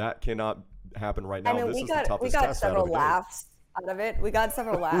 That cannot happen right now. I mean, This we is the got toughest several test out of the gate. laughs out of it. We got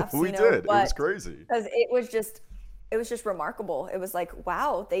several laughs. We you know, did. It was crazy. because it was just remarkable. It was like,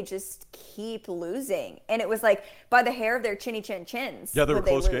 wow, they just keep losing, and it was like by the hair of their chinny chin chins. Yeah, they were would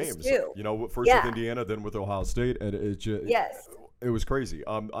close lose games. too. You know, first Yeah. with Indiana, then with Ohio State, and it just Yes. it was crazy.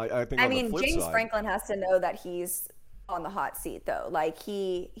 I think I on mean, the flip James side, Franklin has to know that he's on the hot seat, though. Like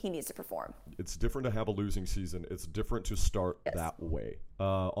he needs to perform. it's different to have a losing season. It's different to start Yes. that way.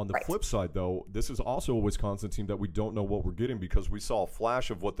 On the Right. flip side, though, this is also a Wisconsin team that we don't know what we're getting because we saw a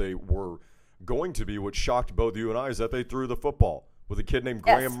flash of what they were going to be, which shocked both you and I, is that they threw the football with a kid named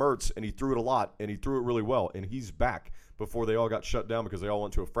Yes. Graham Mertz, and he threw it a lot, and he threw it really well, and he's back before they all got shut down because they all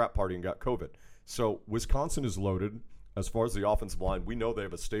went to a frat party and got COVID. So Wisconsin is loaded as far as the offensive line. We know they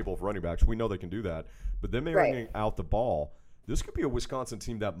have a stable of running backs. We know they can do that. But then they're Right. bringing out the ball. This could be a Wisconsin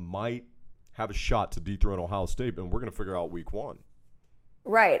team that might have a shot to dethrone Ohio State, and we're going to figure out week one.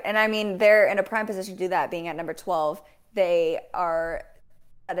 Right. And I mean, they're in a prime position to do that, being at number 12.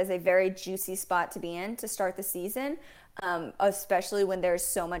 That is a very juicy spot to be in to start the season, especially when there's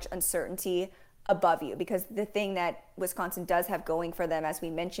so much uncertainty above you. Because the thing that Wisconsin does have going for them, as we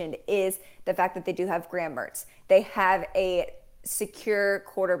mentioned, is the fact that they do have Graham Mertz. They have a secure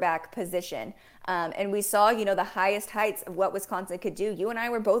quarterback position. And we saw, the highest heights of what Wisconsin could do. You and I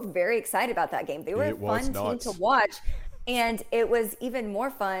were both very excited about that game. They were It a was fun team nuts. to watch. And it was even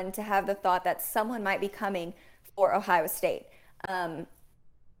more fun to have the thought that someone might be coming for Ohio State.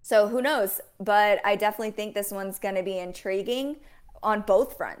 So who knows? But I definitely think this one's going to be intriguing on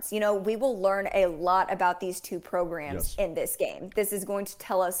both fronts. We will learn a lot about these two programs Yes. in this game. This is going to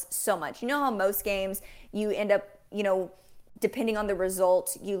tell us so much. You know how most games you end up, depending on the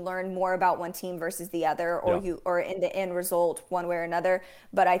result, you learn more about one team versus the other, or in the end result, one way or another.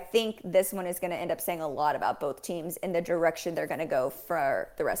 But I think this one is going to end up saying a lot about both teams in the direction they're going to go for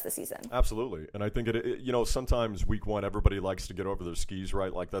the rest of the season. Absolutely. And I think sometimes week one, everybody likes to get over their skis,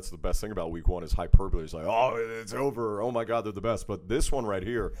 right? Like that's the best thing about week one is hyperbole. It's like, oh, it's over. Oh my God, they're the best. But this one right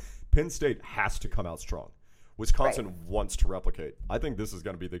here, Penn State has to come out strong. Wisconsin wants to replicate. I think this is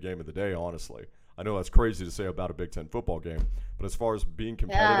going to be the game of the day, honestly. I know that's crazy to say about a Big Ten football game, but as far as being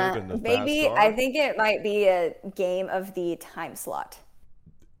competitive and the Maybe fast start, I think it might be a game of the time slot.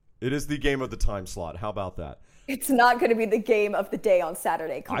 it is the game of the time slot. How about that? It's not going to be the game of the day on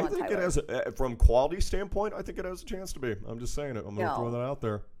Saturday. Come I on, think Tyler. it has, from quality standpoint, I think it has a chance to be. I'm just saying it. I'm going to throw that out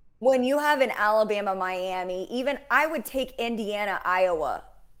there. When you have an Alabama, Miami, even I would take Indiana, Iowa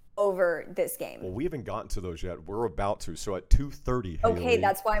over this game. Well, we haven't gotten to those yet. We're about to. So at 2:30, Okay, Haley,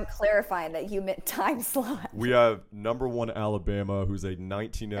 that's why I'm clarifying that you meant time slot. we have number 1 Alabama, who's a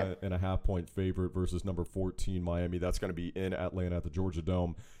 19.5 point favorite, versus number 14 Miami. That's going to be in Atlanta at the Georgia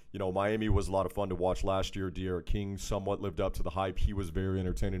Dome. Miami was a lot of fun to watch last year. De'Ara King somewhat lived up to the hype. He was very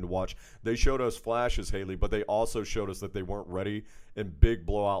entertaining to watch. They showed us flashes, Haley, but they also showed us that they weren't ready in big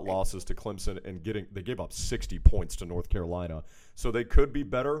blowout losses to Clemson, and they gave up 60 points to North Carolina. So they could be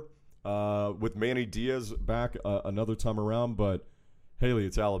better with Manny Diaz back another time around. But, Haley,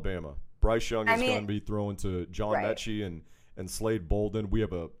 it's Alabama. Bryce Young is going to be throwing to John Mechie and Slade Bolden. We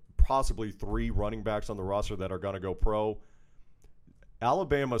have possibly 3 running backs on the roster that are going to go pro.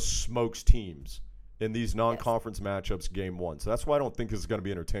 Alabama smokes teams in these non-conference matchups game one. So that's why I don't think it's going to be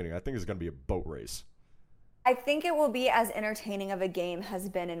entertaining. I think it's going to be a boat race. I think it will be as entertaining of a game has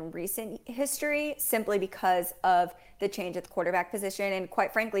been in recent history, simply because of the change at the quarterback position and,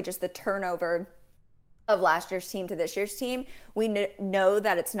 quite frankly, just the turnover of last year's team to this year's team. We know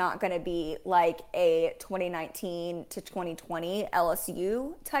that it's not going to be like a 2019 to 2020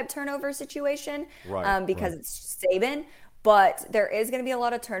 LSU type turnover situation, because it's Saban. But there is going to be a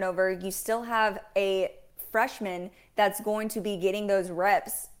lot of turnover. You still have a freshman that's going to be getting those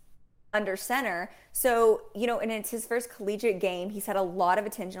reps under center. So, and it's his first collegiate game. He's had a lot of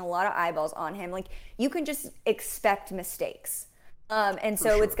attention, a lot of eyeballs on him. Like, you can just expect mistakes. It's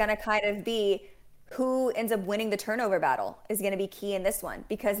going to kind of be who ends up winning the turnover battle is going to be key in this one,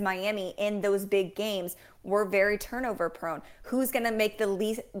 because Miami in those big games were very turnover prone. Who's going to make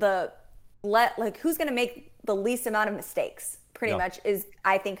who's going to make the least amount of mistakes pretty much is,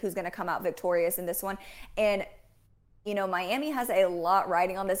 I think, who's going to come out victorious in this one. And, Miami has a lot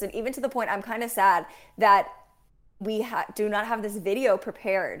riding on this. And even to the point, I'm kind of sad that we do not have this video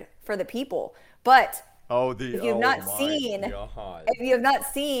prepared for the people. But if you have not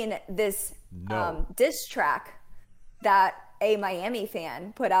seen this diss track that a Miami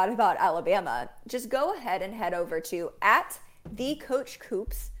fan put out about Alabama, just go ahead and head over to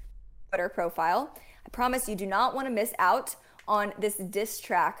 @thecoachcoops Twitter profile. I promise you do not want to miss out on this diss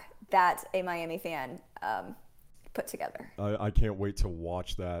track that a Miami fan put together. I can't wait to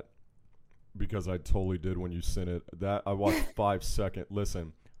watch that because I totally did when you sent it. That I watched 5 seconds.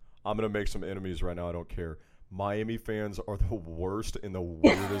 Listen, I'm going to make some enemies right now. I don't care. Miami fans are the worst and the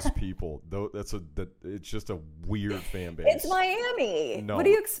weirdest people. Though it's just a weird fan base. It's Miami. No, what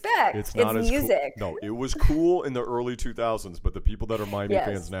do you expect? It's not as music. Cool. No, it was cool in the early 2000s, but the people that are Miami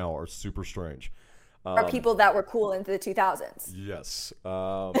fans now are super strange. Are people that were cool into the 2000s. Yes.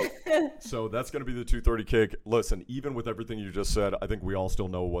 So that's going to be the 2:30 kick. Listen, even with everything you just said, I think we all still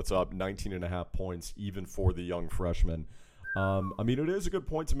know what's up. 19.5 points, even for the young freshman. I mean, it is a good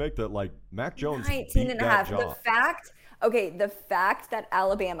point to make that, like, Mac Jones 19.5. The fact that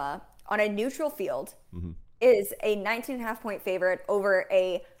Alabama on a neutral field is a 19.5 point favorite over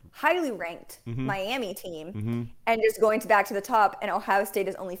a highly ranked Miami team and just going back to the top, and Ohio State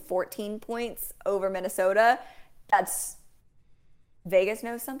is only 14 points over Minnesota. That's Vegas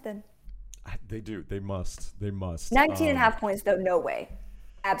knows something. They do. They must. 19.5 points, though, no way.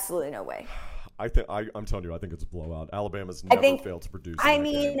 Absolutely no way. I'm telling you, I think it's a blowout. Alabama's never failed to produce.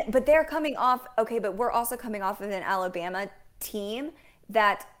 But they're coming off. Okay, but we're also coming off of an Alabama team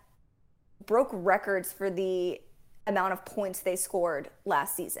that broke records for the amount of points they scored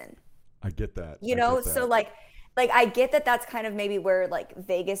last season. I get that. So like I get that that's kind of maybe where like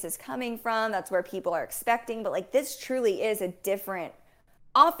Vegas is coming from. That's where people are expecting. But like this truly is a different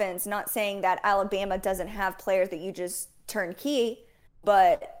offense. Not saying that Alabama doesn't have players that you just turn key,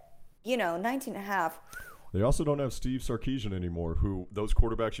 but 19.5. They also don't have Steve Sarkisian anymore, who those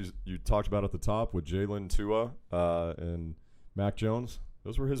quarterbacks you talked about at the top with Jalen Tua and Mac Jones,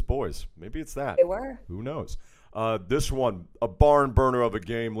 those were his boys. Maybe it's that. They were. Who knows? This one, a barn burner of a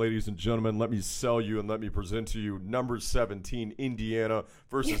game, ladies and gentlemen. Let me sell you and let me present to you number 17, Indiana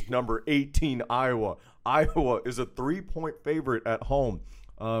versus number 18, Iowa. Iowa is a 3-point favorite at home.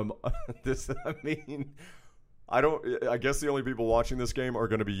 I guess the only people watching this game are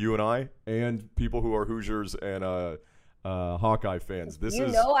going to be you and I, and people who are Hoosiers and Hawkeye fans.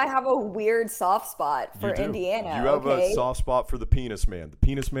 I have a weird soft spot for Indiana. You have a soft spot for the Penis Man. The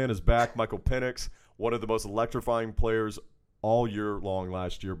Penis Man is back. Michael Penix, one of the most electrifying players all year long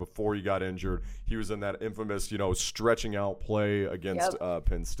last year before he got injured. He was in that infamous, stretching out play against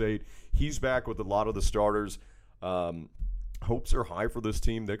Penn State. He's back with a lot of the starters. Hopes are high for this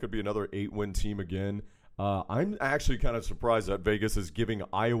team. They could be another 8-win team again. I'm actually kind of surprised that Vegas is giving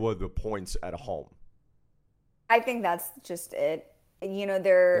Iowa the points at home. I think that's just it.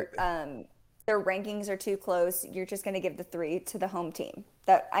 Their rankings are too close. You're just going to give the 3 to the home team.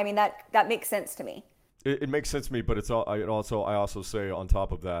 That makes sense to me. It makes sense to me, but I also say on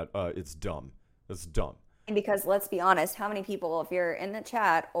top of that, it's dumb. It's dumb. Because let's be honest, how many people, if you're in the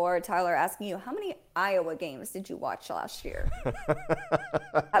chat or Tyler asking you, how many Iowa games did you watch last year?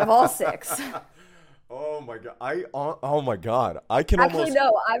 Out of all 6. Oh my god! I can actually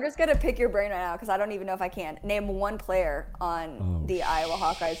no. I'm just gonna pick your brain right now because I don't even know if I can name one player on the Iowa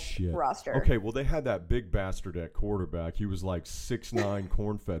Hawkeyes roster. Okay, well they had that big bastard at quarterback. He was like 6'9"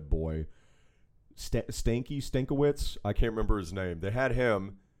 corn-fed boy, Stankiewicz. I can't remember his name. They had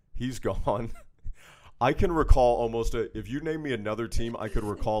him. He's gone. I can recall if you name me another team, I could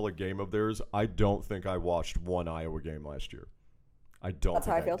recall a game of theirs. I don't think I watched one Iowa game last year. That's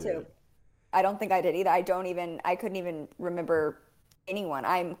how I feel too. I don't think I did either. I couldn't even remember anyone.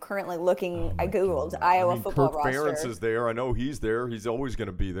 I'm currently looking. I Googled Iowa football roster. Kirk Ferentz is there. I know he's there. He's always going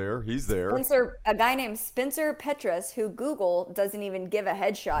to be there. He's there. A guy named Spencer Petras, who Google doesn't even give a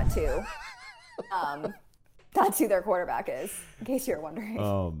headshot to. That's who their quarterback is, in case you're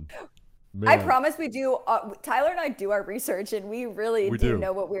wondering. Man. I promise we do. Tyler and I do our research, and we really do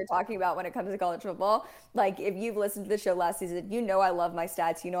know what we're talking about when it comes to college football. Like, if you've listened to the show last season, I love my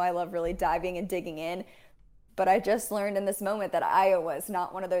stats. I love really diving and digging in. But I just learned in this moment that Iowa is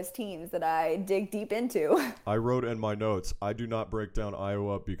not one of those teams that I dig deep into. I wrote in my notes, I do not break down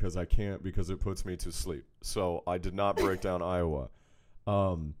Iowa because I can't, because it puts me to sleep. So I did not break down Iowa.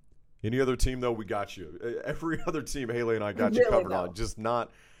 Any other team, though, we got you. Every other team, Haley and I got you covered on. Just not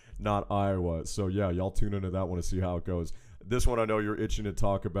Iowa. So, yeah, y'all tune into that one to see how it goes. This one I know you're itching to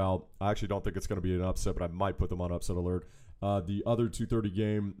talk about. I actually don't think it's going to be an upset, but I might put them on upset alert. The other 2:30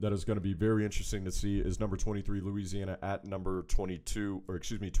 game that is going to be very interesting to see is number 23 Louisiana at number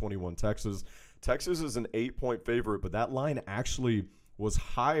 21 Texas. Texas is an 8-point favorite, but that line actually was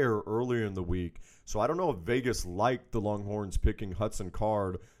higher earlier in the week. So I don't know if Vegas liked the Longhorns picking Hudson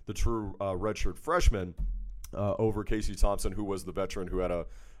Card, the true redshirt freshman. over Casey Thompson, who was the veteran who had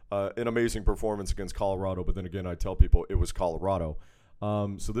an amazing performance against Colorado. But then again, I tell people it was Colorado.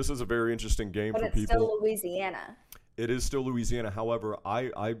 So this is a very interesting game But for it's people. still Louisiana. It is still Louisiana. However,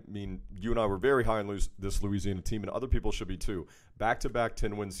 I mean, you and I were very high on this Louisiana team, and other people should be too. Back-to-back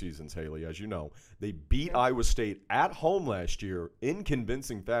 10-win seasons, Haley, as you know. They beat Iowa State at home last year in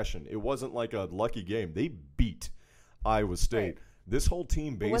convincing fashion. It wasn't like a lucky game. They beat Iowa State. Right. This whole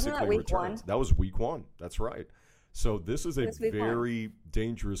team basically returns. That was week one. That's right. So this is a very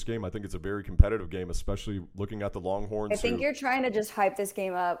dangerous game. I think it's a very competitive game, especially looking at the Longhorns. I think you're trying to just hype this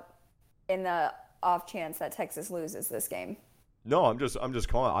game up in the off chance that Texas loses this game. No, I'm just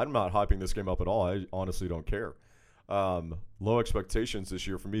calling. I'm not hyping this game up at all. I honestly don't care. Low expectations this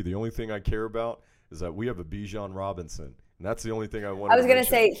year for me. The only thing I care about is that we have a Bijan Robinson, and that's the only thing I want. I was going to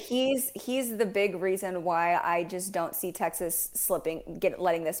say he's the big reason why I just don't see Texas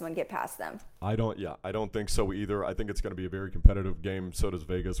letting this one get past them. I don't think so either. I think it's going to be a very competitive game. So does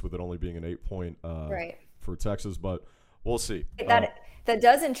Vegas, with it only being an 8-point for Texas, but we'll see. That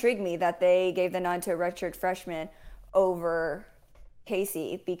does intrigue me that they gave the nod to a redshirt freshman over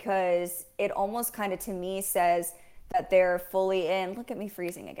Casey, because it almost kind of to me says that they're fully in. Look at me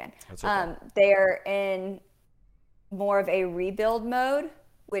freezing again. Okay. They're in more of a rebuild mode,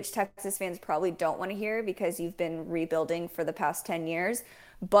 which Texas fans probably don't want to hear because you've been rebuilding for the past 10 years.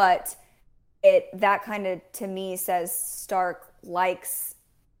 But that kind of to me says Stark likes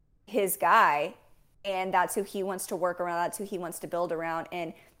his guy, and that's who he wants to work around. That's who he wants to build around.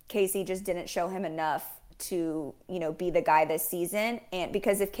 And Casey just didn't show him enough to, be the guy this season. And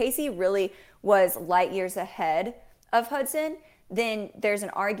because if Casey really was light years ahead of Hudson, then there's an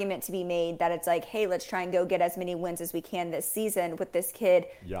argument to be made that it's like, hey, let's try and go get as many wins as we can this season with this kid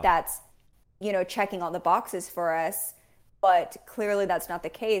that's, checking all the boxes for us. But clearly that's not the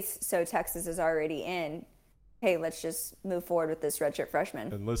case. So Texas is already in. Hey, let's just move forward with this redshirt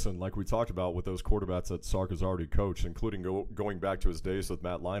freshman. And listen, like we talked about with those quarterbacks that Sark has already coached, including going back to his days with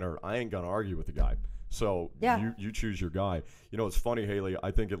Matt Leinart, I ain't going to argue with the guy. So you choose your guy. It's funny, Haley,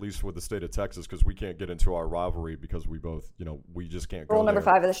 I think at least with the state of Texas, because we can't get into our rivalry because we both, we just can't go Rule number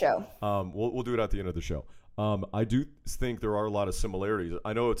there. 5 of the show. We'll do it at the end of the show. I do think there are a lot of similarities.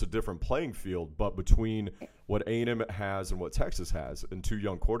 I know it's a different playing field, but between what A&M has and what Texas has and two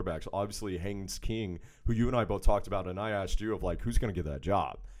young quarterbacks, obviously Haynes King, who you and I both talked about, and I asked you of who's going to get that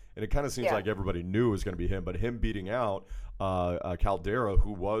job. And it kind of seems like everybody knew it was going to be him, but him beating out Caldera,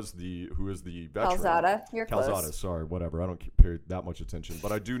 who is the veteran. Calzada, you're Calzada, close. Sorry, whatever. I don't pay that much attention,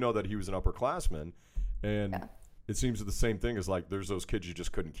 but I do know that he was an upperclassman, and it seems the same thing as there's those kids you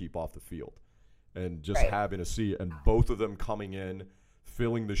just couldn't keep off the field, and just having a seat, and both of them coming in,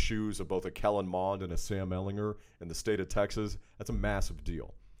 filling the shoes of both a Kellen Mond and a Sam Ehlinger in the state of Texas. That's a massive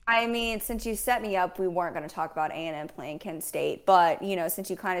deal. I mean, since you set me up, we weren't going to talk about A&M playing Kent State, but since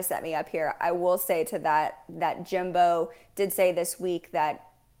you kind of set me up here, I will say to that Jimbo did say this week that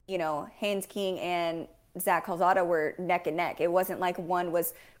Haynes King and Zach Calzada were neck and neck. It wasn't like one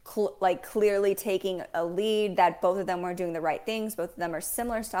was clearly taking a lead, that both of them were doing the right things. Both of them are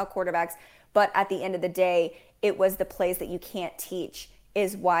similar style quarterbacks, but at the end of the day, it was the plays that you can't teach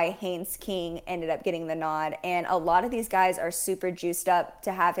is why Haynes King ended up getting the nod. And a lot of these guys are super juiced up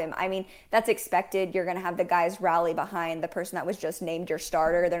to have him. I mean, that's expected. You're going to have the guys rally behind the person that was just named your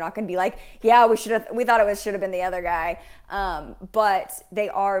starter. They're not going to be like, yeah, we thought it should have been the other guy. But they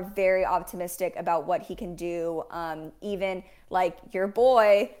are very optimistic about what he can do. Even your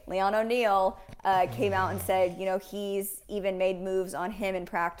boy, Leon O'Neal, came out and said, he's even made moves on him in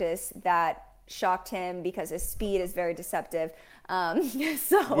practice that shocked him because his speed is very deceptive.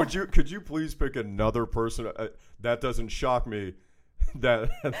 So could you please pick another person that doesn't shock me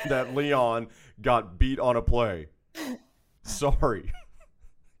that Leon got beat on a play? Sorry.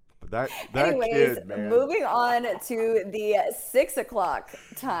 That Anyways, kid, man. Moving on to the 6 o'clock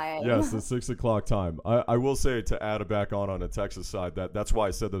time. Yes, the 6 o'clock time. I will say, to add it back on the Texas side, that's why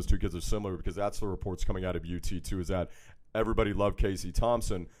I said those two kids are similar, because that's the reports coming out of UT too, is that everybody loved Casey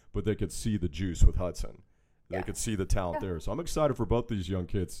Thompson, but they could see the juice with Hudson. They could see the talent there. So I'm excited for both these young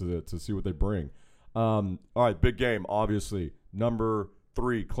kids to see what they bring. All right, big game, obviously. Number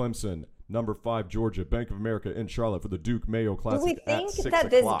 3, Clemson. Number 5, Georgia. Bank of America in Charlotte for the Duke Mayo Classic. Do we think that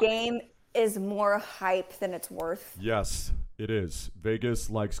this game is more hype than it's worth? Yes, it is. Vegas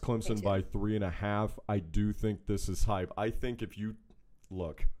likes Clemson by 3.5. I do think this is hype. I think if you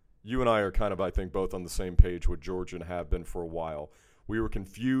look, you and I are kind of, I think, both on the same page with Georgia and have been for a while. We were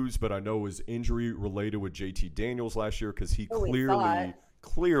confused, but I know it was injury related with JT Daniels last year, because he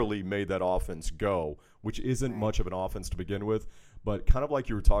clearly made that offense go, which isn't much of an offense to begin with. But kind of like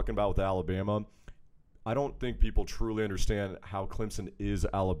you were talking about with Alabama, I don't think people truly understand how Clemson is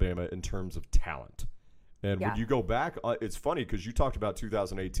Alabama in terms of talent. And when you go back, it's funny because you talked about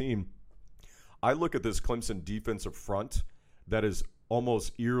 2018. I look at this Clemson defensive front that is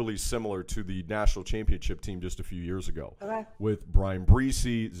almost eerily similar to the national championship team just a few years ago. Okay. With Brian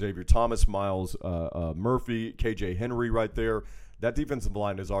Breesy, Xavier Thomas, Miles Murphy, KJ Henry right there. That defensive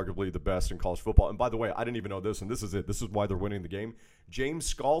line is arguably the best in college football. And by the way, I didn't even know this, and this is it. This is why they're winning the game.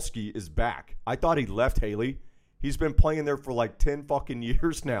 James Skalski is back. I thought he left, Haley. He's been playing there for like 10 fucking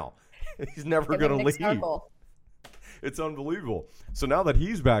years now. He's never going to leave. It's unbelievable. So now that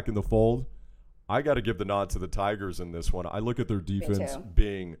he's back in the fold, I got to give the nod to the Tigers in this one. I look at their defense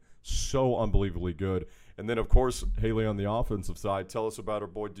being so unbelievably good. And then, of course, Haley, on the offensive side, tell us about our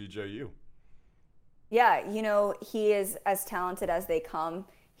boy DJU. Yeah, he is as talented as they come.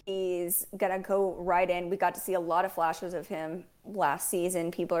 He's going to go right in. We got to see a lot of flashes of him last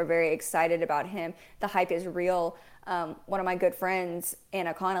season. People are very excited about him. The hype is real. One of my good friends,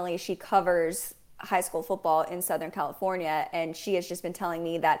 Anna Connolly, she covers high school football in Southern California, and she has just been telling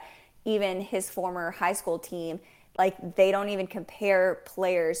me that even his former high school team, like, they don't even compare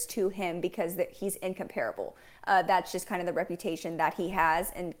players to him because he's incomparable. That's just kind of the reputation that he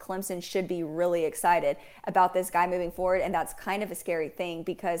has, and Clemson should be really excited about this guy moving forward, and that's kind of a scary thing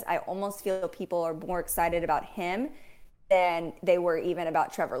because I almost feel people are more excited about him than they were even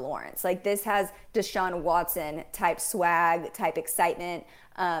about Trevor Lawrence. Like, this has Deshaun Watson type swag, type excitement.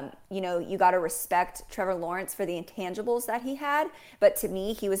 You got to respect Trevor Lawrence for the intangibles that he had, but to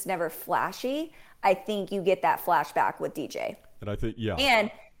me, he was never flashy. I think you get that flashback with DJ. And I think,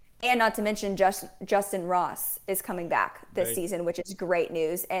 And not to mention Justin Ross is coming back this season, which is great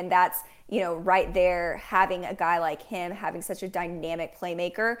news. And that's, right there, having a guy like him, having such a dynamic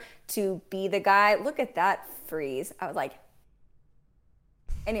playmaker to be the guy. Look at that freeze. I was like,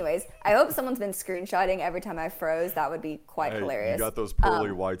 anyways, I hope someone's been screenshotting every time I froze. That would be quite hilarious. You got those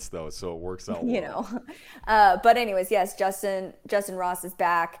pearly whites, though, so it works out well. But anyways, yes, Justin Ross is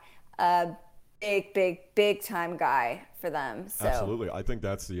back. Big time guy for them. So. Absolutely. I think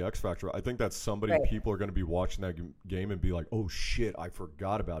that's the X factor. I think that's somebody people are going to be watching that game and be like, oh, shit, I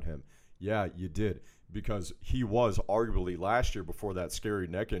forgot about him. Yeah, you did. Because he was arguably last year before that scary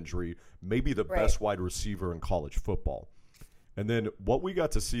neck injury, maybe the best wide receiver in college football. And then what we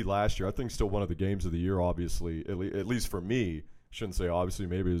got to see last year, I think still one of the games of the year, obviously, at least for me. Shouldn't say obviously,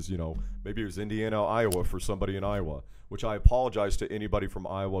 maybe it was Indiana, Iowa for somebody in Iowa, which I apologize to anybody from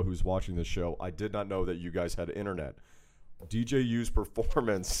Iowa who's watching this show. I did not know that you guys had internet. DJU's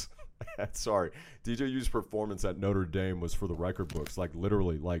performance DJU's performance at Notre Dame was for the record books. Like,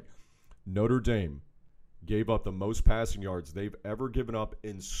 literally, Notre Dame gave up the most passing yards they've ever given up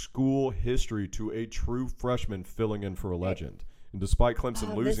in school history to a true freshman filling in for a legend. And despite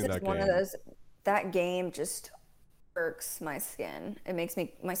Clemson losing that game. That game just irks my skin. It makes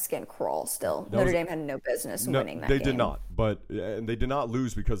my skin crawl still. Notre Dame had no business winning that game. They did not, and they did not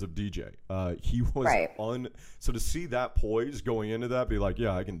lose because of DJ. He was so to see that poise going into that, be like,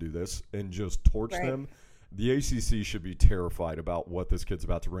 yeah, I can do this, and just torch them. The ACC should be terrified about what this kid's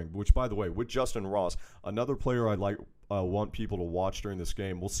about to bring. Which, by the way, with Justin Ross, another player I want people to watch during this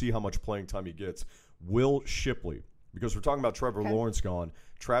game. We'll see how much playing time he gets. Will Shipley. Because we're talking about Trevor Lawrence gone.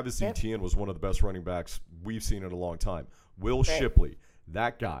 Travis Etienne was one of the best running backs we've seen in a long time. Will Shipley,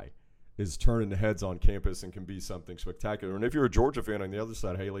 that guy, is turning heads on campus and can be something spectacular. And if you're a Georgia fan on the other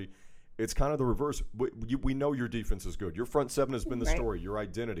side, Haley, it's kind of the reverse. We know your defense is good. Your front seven has been the story, your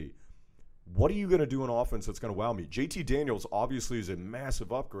identity. What are you going to do in offense that's going to wow me? JT Daniels obviously is a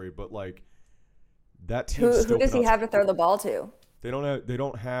massive upgrade, but that team. Who does he have to throw the ball to? They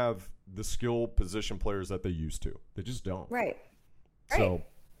don't have the skill position players that they used to. They just don't. Right. So,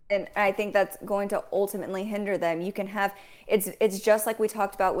 and I think that's going to ultimately hinder them. You can have it's just like we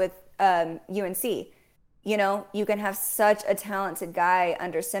talked about with UNC. You can have such a talented guy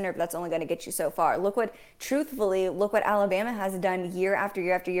under center, but that's only going to get you so far. Look what Alabama has done year after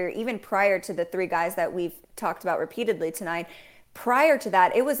year after year, even prior to the three guys that we've talked about repeatedly tonight. Prior to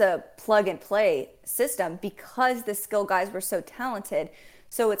that, it was a plug and play system because the skill guys were so talented.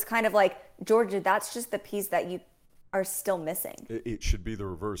 So it's kind of like, Georgia, that's just the piece that you are still missing. It should be the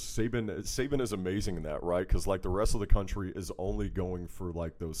reverse. Saban is amazing in that, right? Because the rest of the country is only going for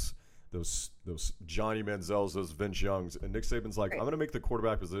those Johnny Manziels, those Vince Youngs, and Nick Saban's I'm going to make the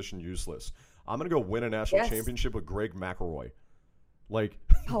quarterback position useless. I'm going to go win a national championship with Greg McElroy.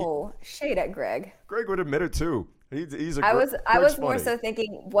 Shade at Greg. Greg would admit it too. He's a. I was more so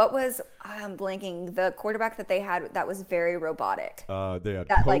thinking, what was I'm blanking the quarterback that they had that was very robotic. They had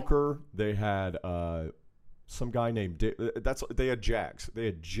Coker. They had some guy named they had Jags. They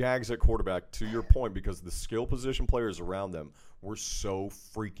had Jags at quarterback, to your point, because the skill position players around them were so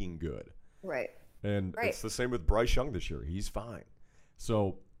freaking good. Right. And it's the same with Bryce Young this year. He's fine.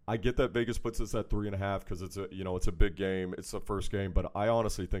 So I get that Vegas puts us at 3.5 because it's a big game. It's the first game, but I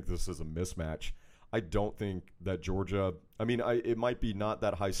honestly think this is a mismatch. I don't think that Georgia. I mean, it might be not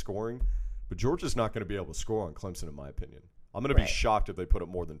that high scoring, but Georgia's not going to be able to score on Clemson, in my opinion. I'm going to be shocked if they put up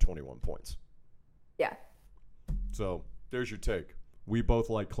more than 21 points. Yeah. So there's your take. We both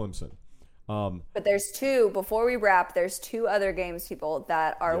like Clemson. But before we wrap, there's 2 other games, people,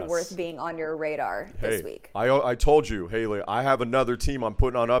 that are worth being on your radar this week. I told you, Haley, I have another team I'm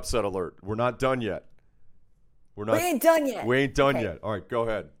putting on upset alert. We're not done yet. We ain't done yet. All right, go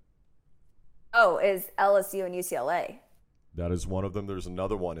ahead. Oh, is LSU and UCLA. That is one of them. There's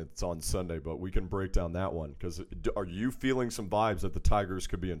another one. It's on Sunday, but we can break down that one. Because are you feeling some vibes that the Tigers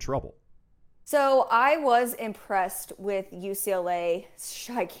could be in trouble? So I was impressed with UCLA.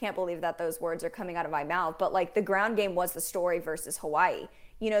 I can't believe that those words are coming out of my mouth. But, like, the ground game was the story versus Hawaii.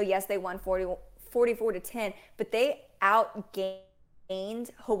 Yes, they won 44-10, but they outgained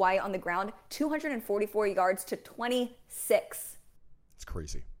Hawaii on the ground 244 yards to 26. It's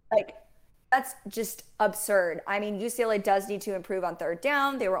crazy. Like, that's just absurd. I mean, UCLA does need to improve on third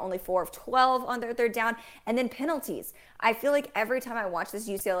down. They were only 4 of 12 on their third down. And then penalties. I feel like every time I watch this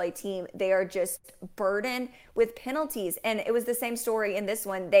UCLA team, they are just burdened with penalties. And it was the same story in this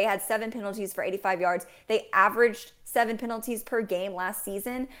one. They had 7 penalties for 85 yards. They averaged 7 penalties per game last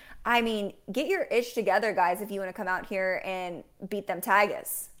season. I mean, get your ish together, guys, if you want to come out here and beat them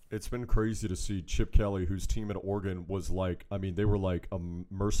Tigers. It's been crazy to see Chip Kelly, whose team at Oregon was like, I mean, they were like a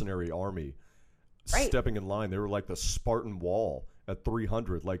mercenary army stepping in line. They were like the Spartan wall at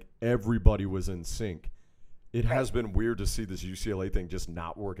 300. Like, everybody was in sync. It has been weird to see this UCLA thing just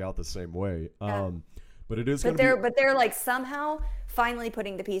not work out the same way. Yeah. But it is. But they're like somehow finally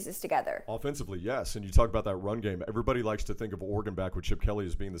putting the pieces together. Offensively, yes. And you talk about that run game. Everybody likes to think of Oregon back with Chip Kelly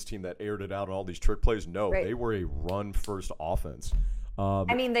as being this team that aired it out on all these trick plays. No, they were a run-first offense.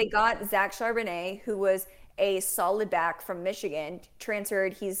 I mean, they got Zach Charbonnet, who was a solid back from Michigan,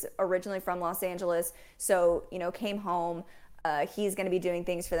 transferred. He's originally from Los Angeles, so, came home. He's going to be doing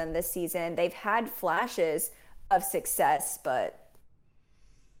things for them this season. They've had flashes of success, but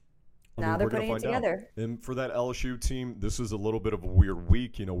now they're putting it together. And for that LSU team, this is a little bit of a weird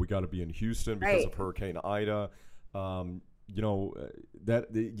week. We got to be in Houston because of Hurricane Ida.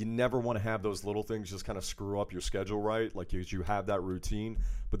 That you never want to have those little things just kind of screw up your schedule, right? Like, you have that routine.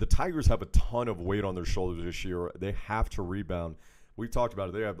 But the Tigers have a ton of weight on their shoulders this year. They have to rebound. We've talked about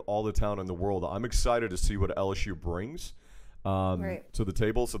it. They have all the talent in the world. I'm excited to see what LSU brings to the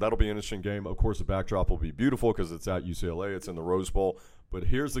table. So that'll be an interesting game. Of course, the backdrop will be beautiful because it's at UCLA. It's in the Rose Bowl. But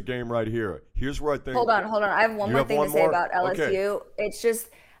here's the game right here. Here's where I think. Hold on. I have one more thing to say about LSU. Okay. It's just,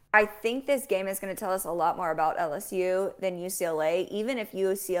 I think this game is going to tell us a lot more about LSU than UCLA, even if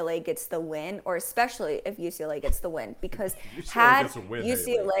UCLA gets the win, or especially if UCLA gets the win. Because had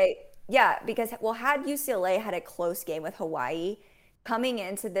UCLA had a close game with Hawaii, coming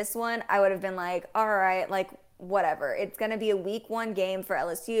into this one, I would have been like, all right, like, whatever. It's going to be a week 1 game for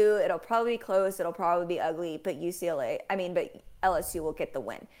LSU. It'll probably be close. It'll probably be ugly, but LSU will get the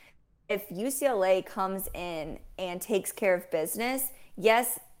win. If UCLA comes in and takes care of business,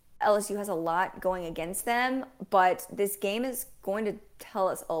 yes, LSU has a lot going against them, but this game is going to tell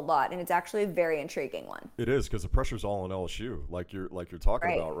us a lot, and it's actually a very intriguing one. It is, because the pressure's all on LSU, like you're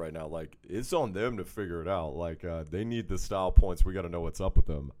talking about right now. Like, it's on them to figure it out. Like, they need the style points. We got to know what's up with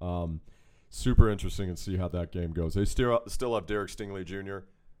them. Super interesting and see how that game goes. They still have Derek Stingley Jr.,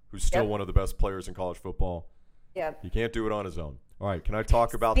 who's still one of the best players in college football. Yeah, he can't do it on his own. All right, can I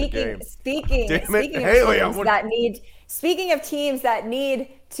talk about the game? Speaking of teams that need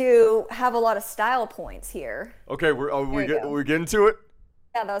to have a lot of style points here. Okay, we're getting to it.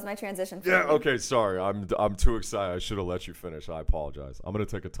 Yeah, that was my transition. Yeah. Okay. Sorry, I'm too excited. I should have let you finish. I apologize. I'm gonna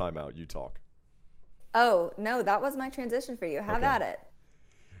take a timeout. You talk. Oh no, that was my transition for you. Have at it.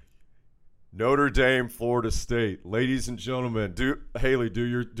 Notre Dame, Florida State, ladies and gentlemen. Haley, do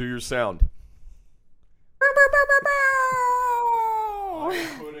your sound.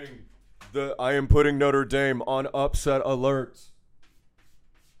 I am putting Notre Dame on upset alert.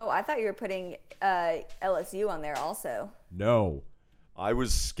 Oh, I thought you were putting LSU on there also. No, I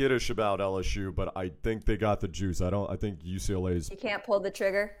was skittish about LSU, but I think they got the juice. I think UCLA's. You can't pull the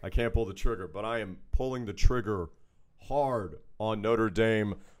trigger. I can't pull the trigger, but I am pulling the trigger hard on Notre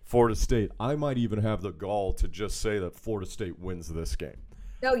Dame, Florida State. I might even have the gall to just say that Florida State wins this game.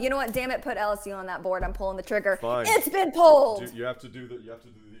 No, you know what? Damn it! Put LSU on that board. I'm pulling the trigger. Fine. It's been pulled. You have to do the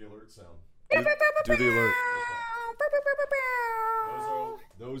alert sound. Do the alert.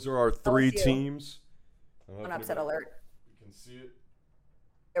 Those are our three teams. On upset alert. You can see it.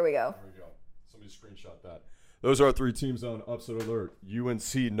 There we go. There we go. Somebody screenshot that. Those are our three teams on upset alert: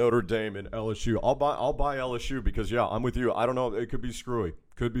 UNC, Notre Dame, and LSU. I'll buy LSU because I'm with you. I don't know. It could be screwy.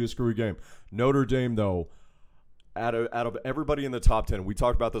 Could be a screwy game. Notre Dame though. Out of everybody in the top 10, we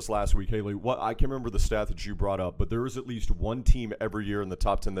talked about this last week, Haley. I can't remember the stat that you brought up, but there is at least one team every year in the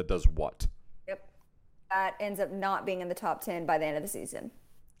top 10 that does what? Yep. That ends up not being in the top 10 by the end of the season.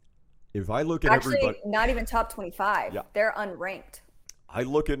 If I look at everybody, not even top 25. Yeah. They're unranked. I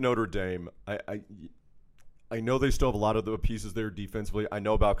look at Notre Dame. I know they still have a lot of the pieces there defensively. I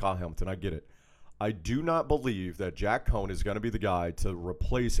know about Kyle Hamilton. I get it. I do not believe that Jack Cohn is going to be the guy to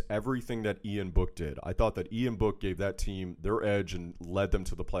replace everything that Ian Book did. I thought that Ian Book gave that team their edge and led them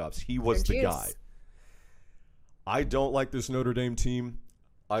to the playoffs. He was the guy. I don't like this Notre Dame team.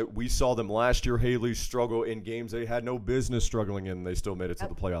 We saw them last year, Haley, struggle in games they had no business struggling in, and they still made it to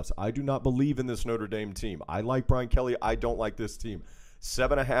the playoffs. I do not believe in this Notre Dame team. I like Brian Kelly. I don't like this team.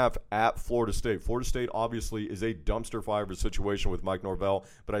 7.5 at Florida State. Florida State obviously is a dumpster fire situation with Mike Norvell,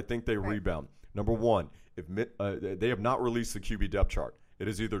 but I think they rebound. Number one, if they have not released the QB depth chart. It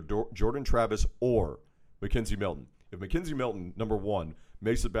is either Jordan Travis or Mackenzie Milton. If Mackenzie Milton, number one,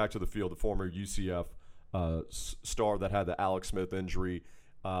 makes it back to the field, the former UCF star that had the Alex Smith injury,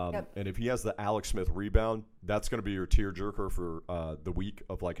 and if he has the Alex Smith rebound, that's going to be your tearjerker for the week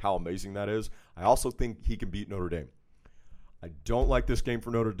of like how amazing that is. I also think he can beat Notre Dame. I don't like this game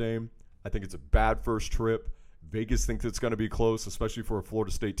for Notre Dame. I think it's a bad first trip. Vegas thinks it's going to be close, especially for a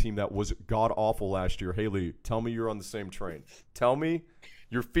Florida State team that was god-awful last year. Haley, tell me you're on the same train. Tell me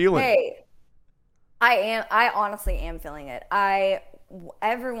you're feeling it. Hey, I am. I honestly am feeling it.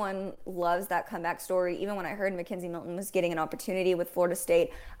 Everyone loves that comeback story. Even when I heard Mackenzie Milton was getting an opportunity with Florida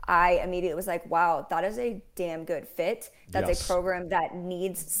State, I immediately was like, wow, that is a damn good fit. That's a program that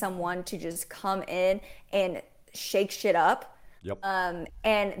needs someone to just come in and shake shit up. Yep.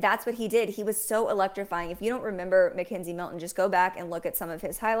 And that's what he did. He was so electrifying. If you don't remember Mackenzie Milton, just go back and look at some of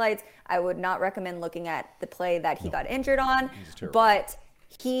his highlights. I would not recommend looking at the play that he got injured on, but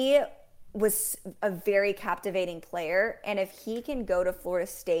he was a very captivating player. And if he can go to Florida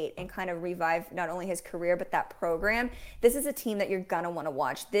State and kind of revive not only his career, but that program, this is a team that you're going to want to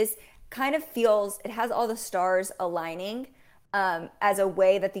watch. This kind of feels, it has all the stars aligning as a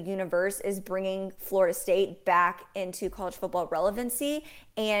way that the universe is bringing Florida State back into college football relevancy.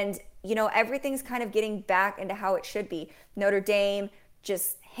 And, everything's kind of getting back into how it should be. Notre Dame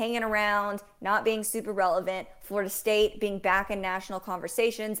just hanging around, not being super relevant. Florida State being back in national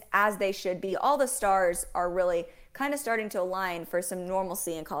conversations as they should be. All the stars are really kind of starting to align for some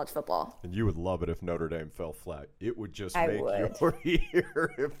normalcy in college football. And you would love it if Notre Dame fell flat. It would just make your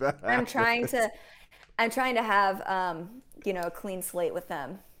year if that happened. I'm trying to have, a clean slate with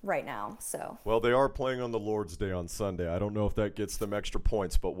them right now. So. Well, they are playing on the Lord's Day on Sunday. I don't know if that gets them extra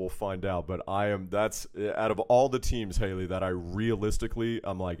points, but we'll find out. But that's out of all the teams, Haley, that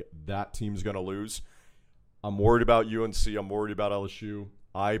I'm like, that team's going to lose. I'm worried about UNC. I'm worried about LSU.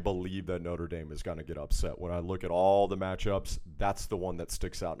 I believe that Notre Dame is going to get upset. When I look at all the matchups, that's the one that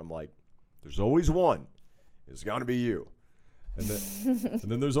sticks out. And I'm like, there's always one. It's going to be you. And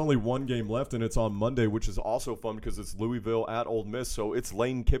then there's only one game left, and it's on Monday, which is also fun because it's Louisville at Ole Miss, so it's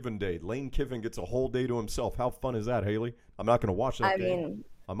Lane Kiffin Day. Lane Kiffin gets a whole day to himself. How fun is that, Haley? I'm not going to watch that game. Mean,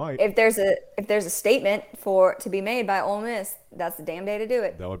 I might. If there's a statement to be made by Ole Miss, that's the damn day to do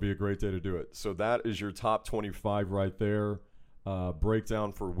it. That would be a great day to do it. So that is your top 25 right there.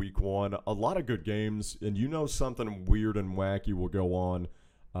 Breakdown for week one. A lot of good games, and something weird and wacky will go on.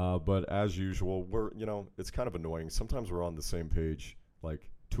 But as usual, it's kind of annoying. Sometimes we're on the same page, like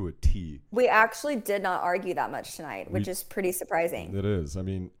to a T. We actually did not argue that much tonight, which is pretty surprising. It is. I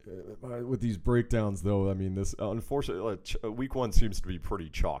mean, with these breakdowns, though, this unfortunately, week one seems to be pretty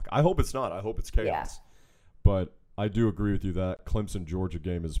chalk. I hope it's not. I hope it's chaos. Yeah. But I do agree with you that Clemson-Georgia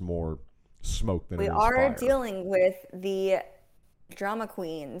game is more smoke than it is fire. We are dealing with the drama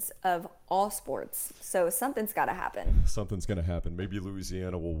queens of all sports, so something's got to happen. Something's going to happen. Maybe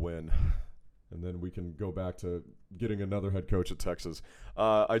Louisiana will win, and then we can go back to getting another head coach at Texas.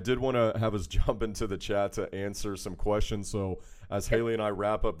 I did want to have us jump into the chat to answer some questions, so as Haley and I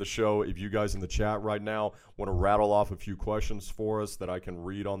wrap up the show, if you guys in the chat right now want to rattle off a few questions for us that I can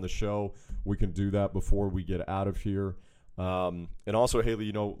read on the show, we can do that before we get out of here. And also,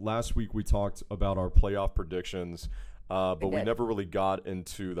 Haley, last week we talked about our playoff predictions, but we never really got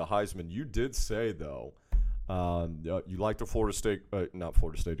into the Heisman. You did say, though, you like the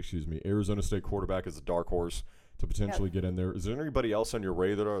Arizona State quarterback as a dark horse to potentially get in there. Is there anybody else on your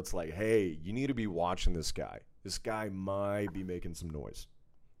radar that's like, hey, you need to be watching this guy? This guy might be making some noise.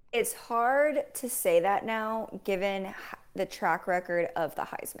 It's hard to say that now, given the track record of the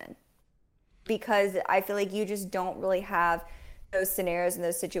Heisman, because I feel like you just don't really have those scenarios and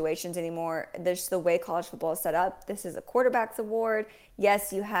those situations anymore. There's the way college football is set up. This is a quarterback's award.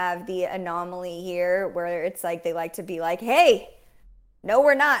 Yes, you have the anomaly here where it's like they like to be like, hey, no,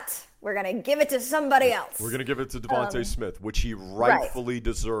 we're not. We're going to give it to somebody else. We're going to give it to Devontae Smith, which he rightfully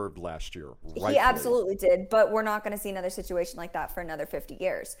deserved last year. He absolutely did, but we're not going to see another situation like that for another 50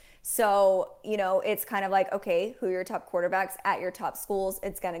 years. So, it's kind of like, okay, who are your top quarterbacks at your top schools?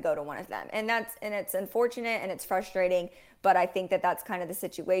 It's going to go to one of them. And it's unfortunate and it's frustrating, but I think that that's kind of the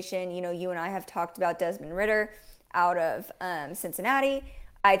situation. You and I have talked about Desmond Ridder out of Cincinnati.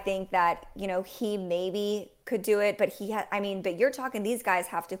 I think that, he maybe could do it, but but you're talking, these guys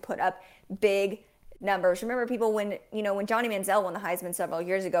have to put up big numbers. Remember people when Johnny Manziel won the Heisman several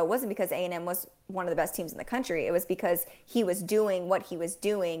years ago, it wasn't because A&M was one of the best teams in the country. It was because he was doing what he was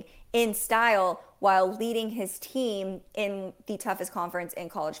doing in style while leading his team in the toughest conference in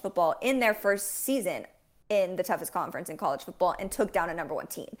college football in their first season in the toughest conference in college football and took down a number one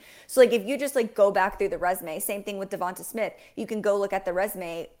team. So if you just go back through the resume, same thing with Devonta Smith, you can go look at the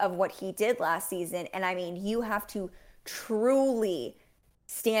resume of what he did last season. And you have to truly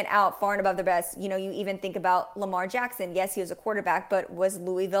stand out far and above the best. You even think about Lamar Jackson. Yes, he was a quarterback, but was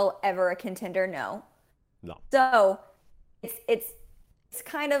Louisville ever a contender? No. So it's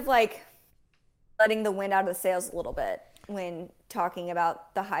kind of like letting the wind out of the sails a little bit when talking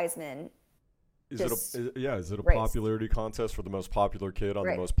about the Heisman. Is it a race. Popularity contest for the most popular kid on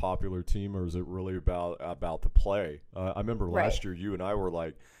the most popular team, or is it really about the play? I remember last year you and I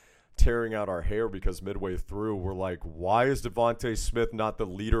were tearing out our hair because midway through we're like, why is Devontae Smith not the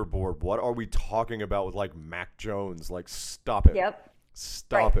leaderboard? What are we talking about with Mac Jones? Stop it. Yep.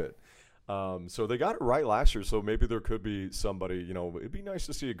 Stop it. So they got it right last year, so maybe there could be somebody, it'd be nice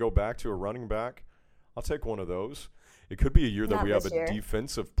to see it go back to a running back. I'll take one of those. It could be a year that we have a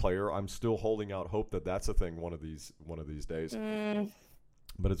defensive player. I'm still holding out hope that that's a thing one of these days.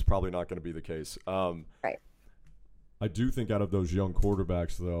 But it's probably not going to be the case. Right. I do think out of those young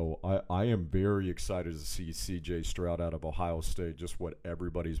quarterbacks, though, I am very excited to see C.J. Stroud out of Ohio State, just what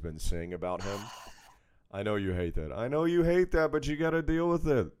everybody's been saying about him. I know you hate that. But you got to deal with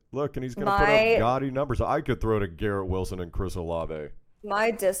it. Look, and he's going to put up gaudy numbers. I could throw to Garrett Wilson and Chris Olave. My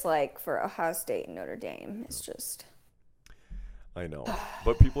dislike for Ohio State and Notre Dame is just... I know,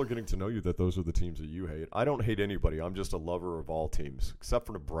 but people are getting to know you that those are the teams that you hate. I don't hate anybody. I'm just a lover of all teams, except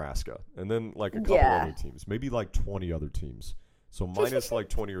for Nebraska. And then a couple other teams, maybe 20 other teams. So minus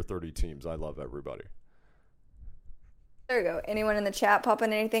 20 or 30 teams, I love everybody. There you go. Anyone in the chat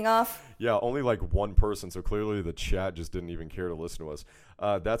popping anything off? Yeah, only one person. So clearly the chat just didn't even care to listen to us.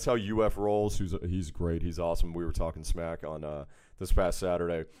 That's how UF rolls. He's great. He's awesome. We were talking smack on this past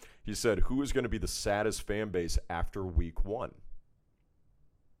Saturday. He said, who is going to be the saddest fan base after week 1?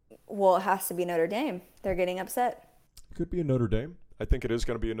 Well, it has to be Notre Dame. They're getting upset. Could be a Notre Dame. I think it is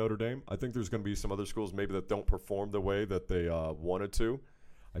going to be a Notre Dame. I think there's going to be some other schools maybe that don't perform the way that they wanted to.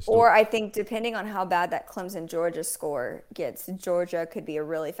 I think depending on how bad that Clemson-Georgia score gets, Georgia could be a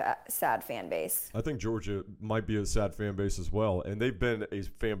really sad fan base. I think Georgia might be a sad fan base as well. And they've been a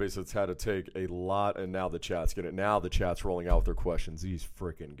fan base that's had to take a lot, and now the chat's getting it. Now the chat's rolling out with their questions. These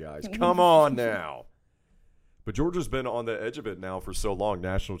freaking guys. Come on now. But Georgia's been on the edge of it now for so long.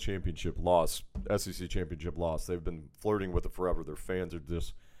 National championship loss, SEC championship loss. They've been flirting with it forever. Their fans are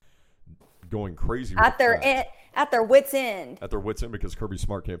just going crazy at their wits' end. At their wits' end because Kirby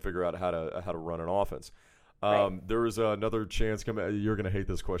Smart can't figure out how to run an offense. Right. There is another chance coming. You're going to hate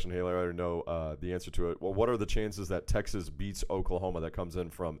this question, Haley. I already know the answer to it. Well, what are the chances that Texas beats Oklahoma? That comes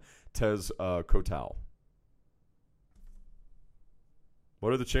in from Tez Kotal.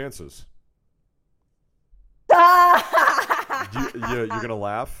 What are the chances? You're gonna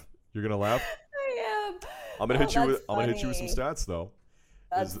laugh. You're gonna laugh. I am. I'm gonna hit you with some stats though.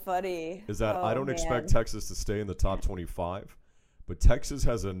 That's funny. Is that I don't expect Texas to stay in the top 25, but Texas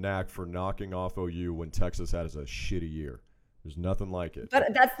has a knack for knocking off OU when Texas has a shitty year. There's nothing like it.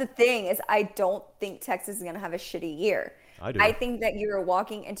 But that's the thing is I don't think Texas is gonna have a shitty year. I do. I think that you're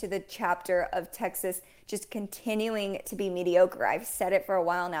walking into the chapter of Texas just continuing to be mediocre. I've said it for a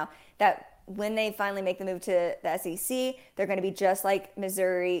while now that when they finally make the move to the SEC, they're going to be just like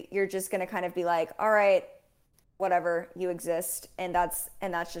Missouri. You're just going to kind of be like, all right, whatever, you exist. And that's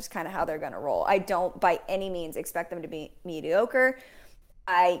just kind of how they're going to roll. I don't by any means expect them to be mediocre.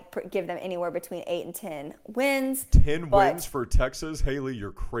 I give them anywhere between 8 and 10 wins. 10 wins for Texas? Haley,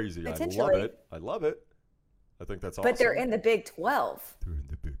 you're crazy. I love it. I think that's awesome. But they're in the Big 12. They're in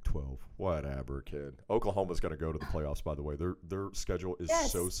the Big 12. Whatever, kid. Oklahoma's going to go to the playoffs, by the way. Their schedule is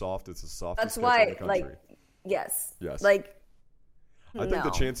so soft. It's the softest schedule in the country. Yes. I think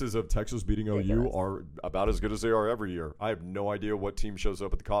the chances of Texas beating OU are about as good as they are every year. I have no idea what team shows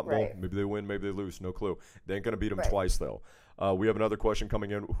up at the Cotton Bowl. Right. Maybe they win, maybe they lose. No clue. They ain't going to beat them twice, though. We have another question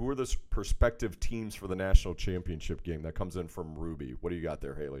coming in. Who are the prospective teams for the national championship game? That comes in from Ruby. What do you got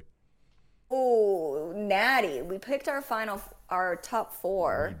there, Haley? Oh, Natty. We picked our top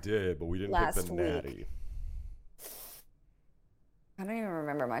 4. We did, but we didn't pick the Natty. I don't even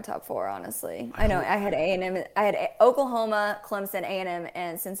remember my top 4, honestly. I know I had A&M. I had Oklahoma, Clemson, A&M,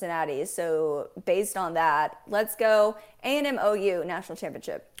 and Cincinnati. So based on that, let's go A&M OU national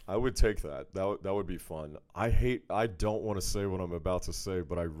championship. I would take that. That would be fun. I don't want to say what I'm about to say,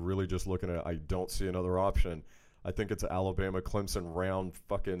 but I really just looking at it, I don't see another option. I think it's Alabama, Clemson round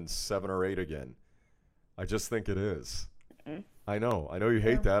fucking 7 or 8 again. I just think it is. Mm-mm. I know you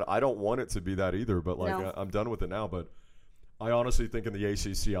hate that. I don't want it to be that either, but I'm done with it now. But I honestly think in the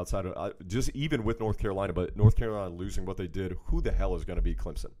ACC outside of just even with North Carolina, but North Carolina losing what they did, who the hell is going to beat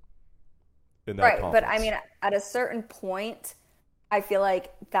Clemson in that conference? But I mean, at a certain point, I feel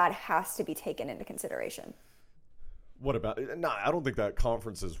like that has to be taken into consideration. What about – no, I don't think that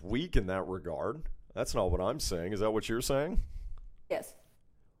conference is weak in that regard. That's not what I'm saying. Is that what you're saying? Yes.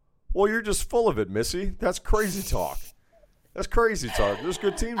 Well, you're just full of it, Missy. That's crazy talk. There's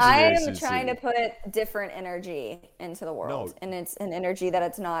good teams in the ACC. I am trying to put different energy into the world, and it's an energy that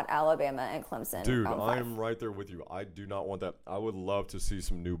it's not Alabama and Clemson. Dude, I'm right there with you. I do not want that. I would love to see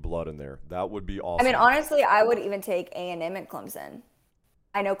some new blood in there. That would be awesome. I mean, honestly, I would even take A&M and Clemson.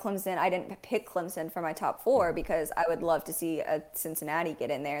 I know Clemson. I didn't pick Clemson for my top 4 because I would love to see a Cincinnati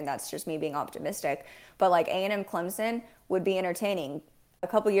get in there, and that's just me being optimistic. But like A&M Clemson would be entertaining. A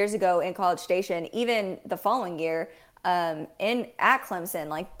couple years ago in College Station, even the following year, at Clemson,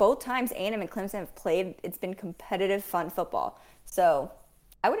 like both times A&M and Clemson have played, it's been competitive, fun football. So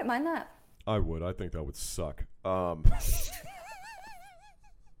I wouldn't mind that. I would. I think that would suck.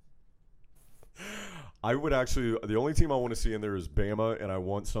 I would actually – the only team I want to see in there is Bama, and I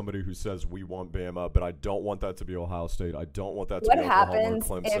want somebody who says we want Bama, but I don't want that to be Ohio State. I don't want that to be Oklahoma or Clemson.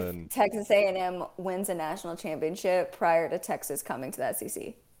 What happens if Texas A&M wins a national championship prior to Texas coming to the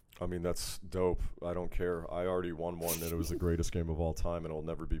SEC? I mean, that's dope. I don't care. I already won one, and it was the greatest game of all time, and it'll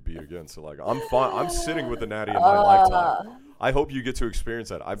never be beat again. So, like, I'm fine. I'm sitting with the Natty in my lifetime. I hope you get to experience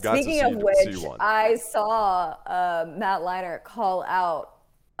that. I've got to see one. I saw Matt Leinart call out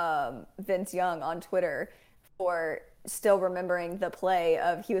Vince Young on Twitter for still remembering the play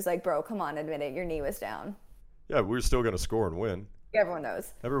of, he was like, bro, come on, admit it, your knee was down. Yeah, we were still going to score and win. Everyone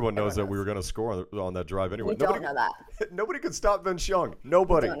knows. Everyone knows that we were going to score on that drive anyway. We don't know that. Nobody could stop Vince Young.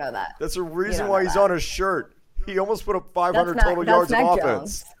 Nobody. We don't know that. That's the reason why he's on his shirt. He almost put up 500 total yards of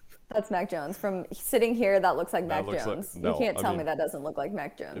offense. That's Mac Jones. From sitting here, that looks like Mac Jones. You can't tell me that doesn't look like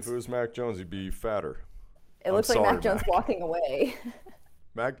Mac Jones. If it was Mac Jones, he'd be fatter. It looks like Mac Jones walking away.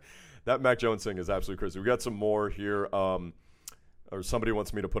 That Mac Jones thing is absolutely crazy. We got some more here. Or somebody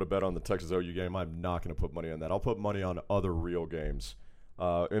wants me to put a bet on the Texas OU game. I'm not going to put money on that. I'll put money on other real games.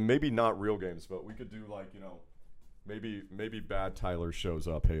 And maybe not real games, but we could do maybe Bad Tyler shows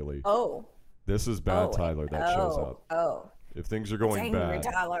up, Haley. Oh. This is Bad Tyler that shows up. Oh. If things are going bad.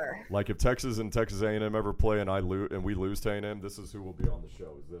 Tyler. Like if Texas and Texas A&M ever play and we lose to A&M, this is who will be on the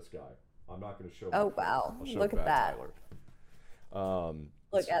show, is this guy. I'm not going to show Oh, wow. Look at that. Tyler.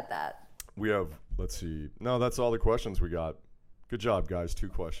 Look at that. We have, let's see. No, that's all the questions we got. Good job, guys. 2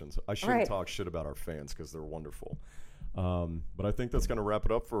 questions. I shouldn't talk shit about our fans because they're wonderful. But I think that's going to wrap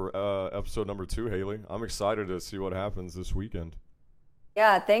it up for episode number 2, Haley. I'm excited to see what happens this weekend.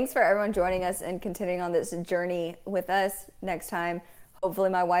 Yeah, thanks for everyone joining us and continuing on this journey with us. Next time, hopefully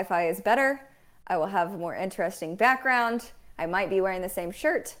my Wi-Fi is better. I will have a more interesting background. I might be wearing the same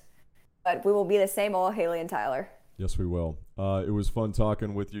shirt, but we will be the same old Haley and Tyler. Yes, we will. It was fun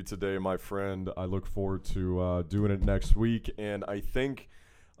talking with you today, my friend. I look forward to doing it next week, and I think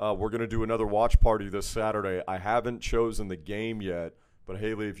we're going to do another watch party this Saturday. I haven't chosen the game yet, but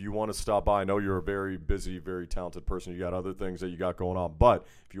Haley, if you want to stop by, I know you're a very busy, very talented person. You got other things that you got going on, but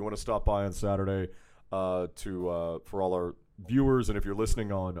if you want to stop by on Saturday for all our viewers, and if you're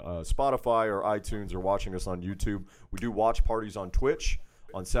listening on Spotify or iTunes or watching us on YouTube, we do watch parties on Twitch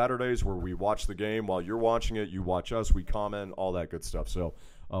on Saturdays where we watch the game while you're watching it. You watch us, we comment, all that good stuff. So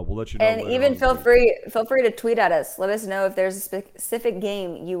we'll let you know. And even feel free to tweet at us. Let us know if there's a specific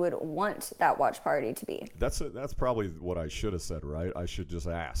game you would want that watch party to be. That's probably what I should have said, right? I should just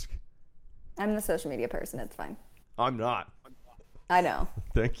ask. I'm the social media person. It's fine. I'm not. I know.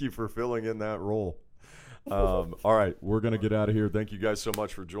 Thank you for filling in that role. All right, we're going to get out of here. Thank you guys so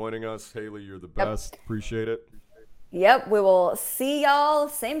much for joining us. Haley, you're the best. Appreciate it. Yep, we will see y'all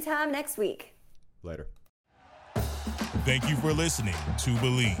same time next week. Later. Thank you for listening to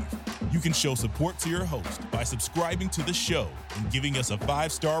Believe. You can show support to your host by subscribing to the show and giving us a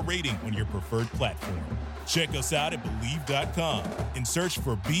 5-star rating on your preferred platform. Check us out at Believe.com and search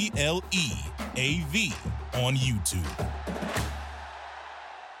for BLEAV on YouTube.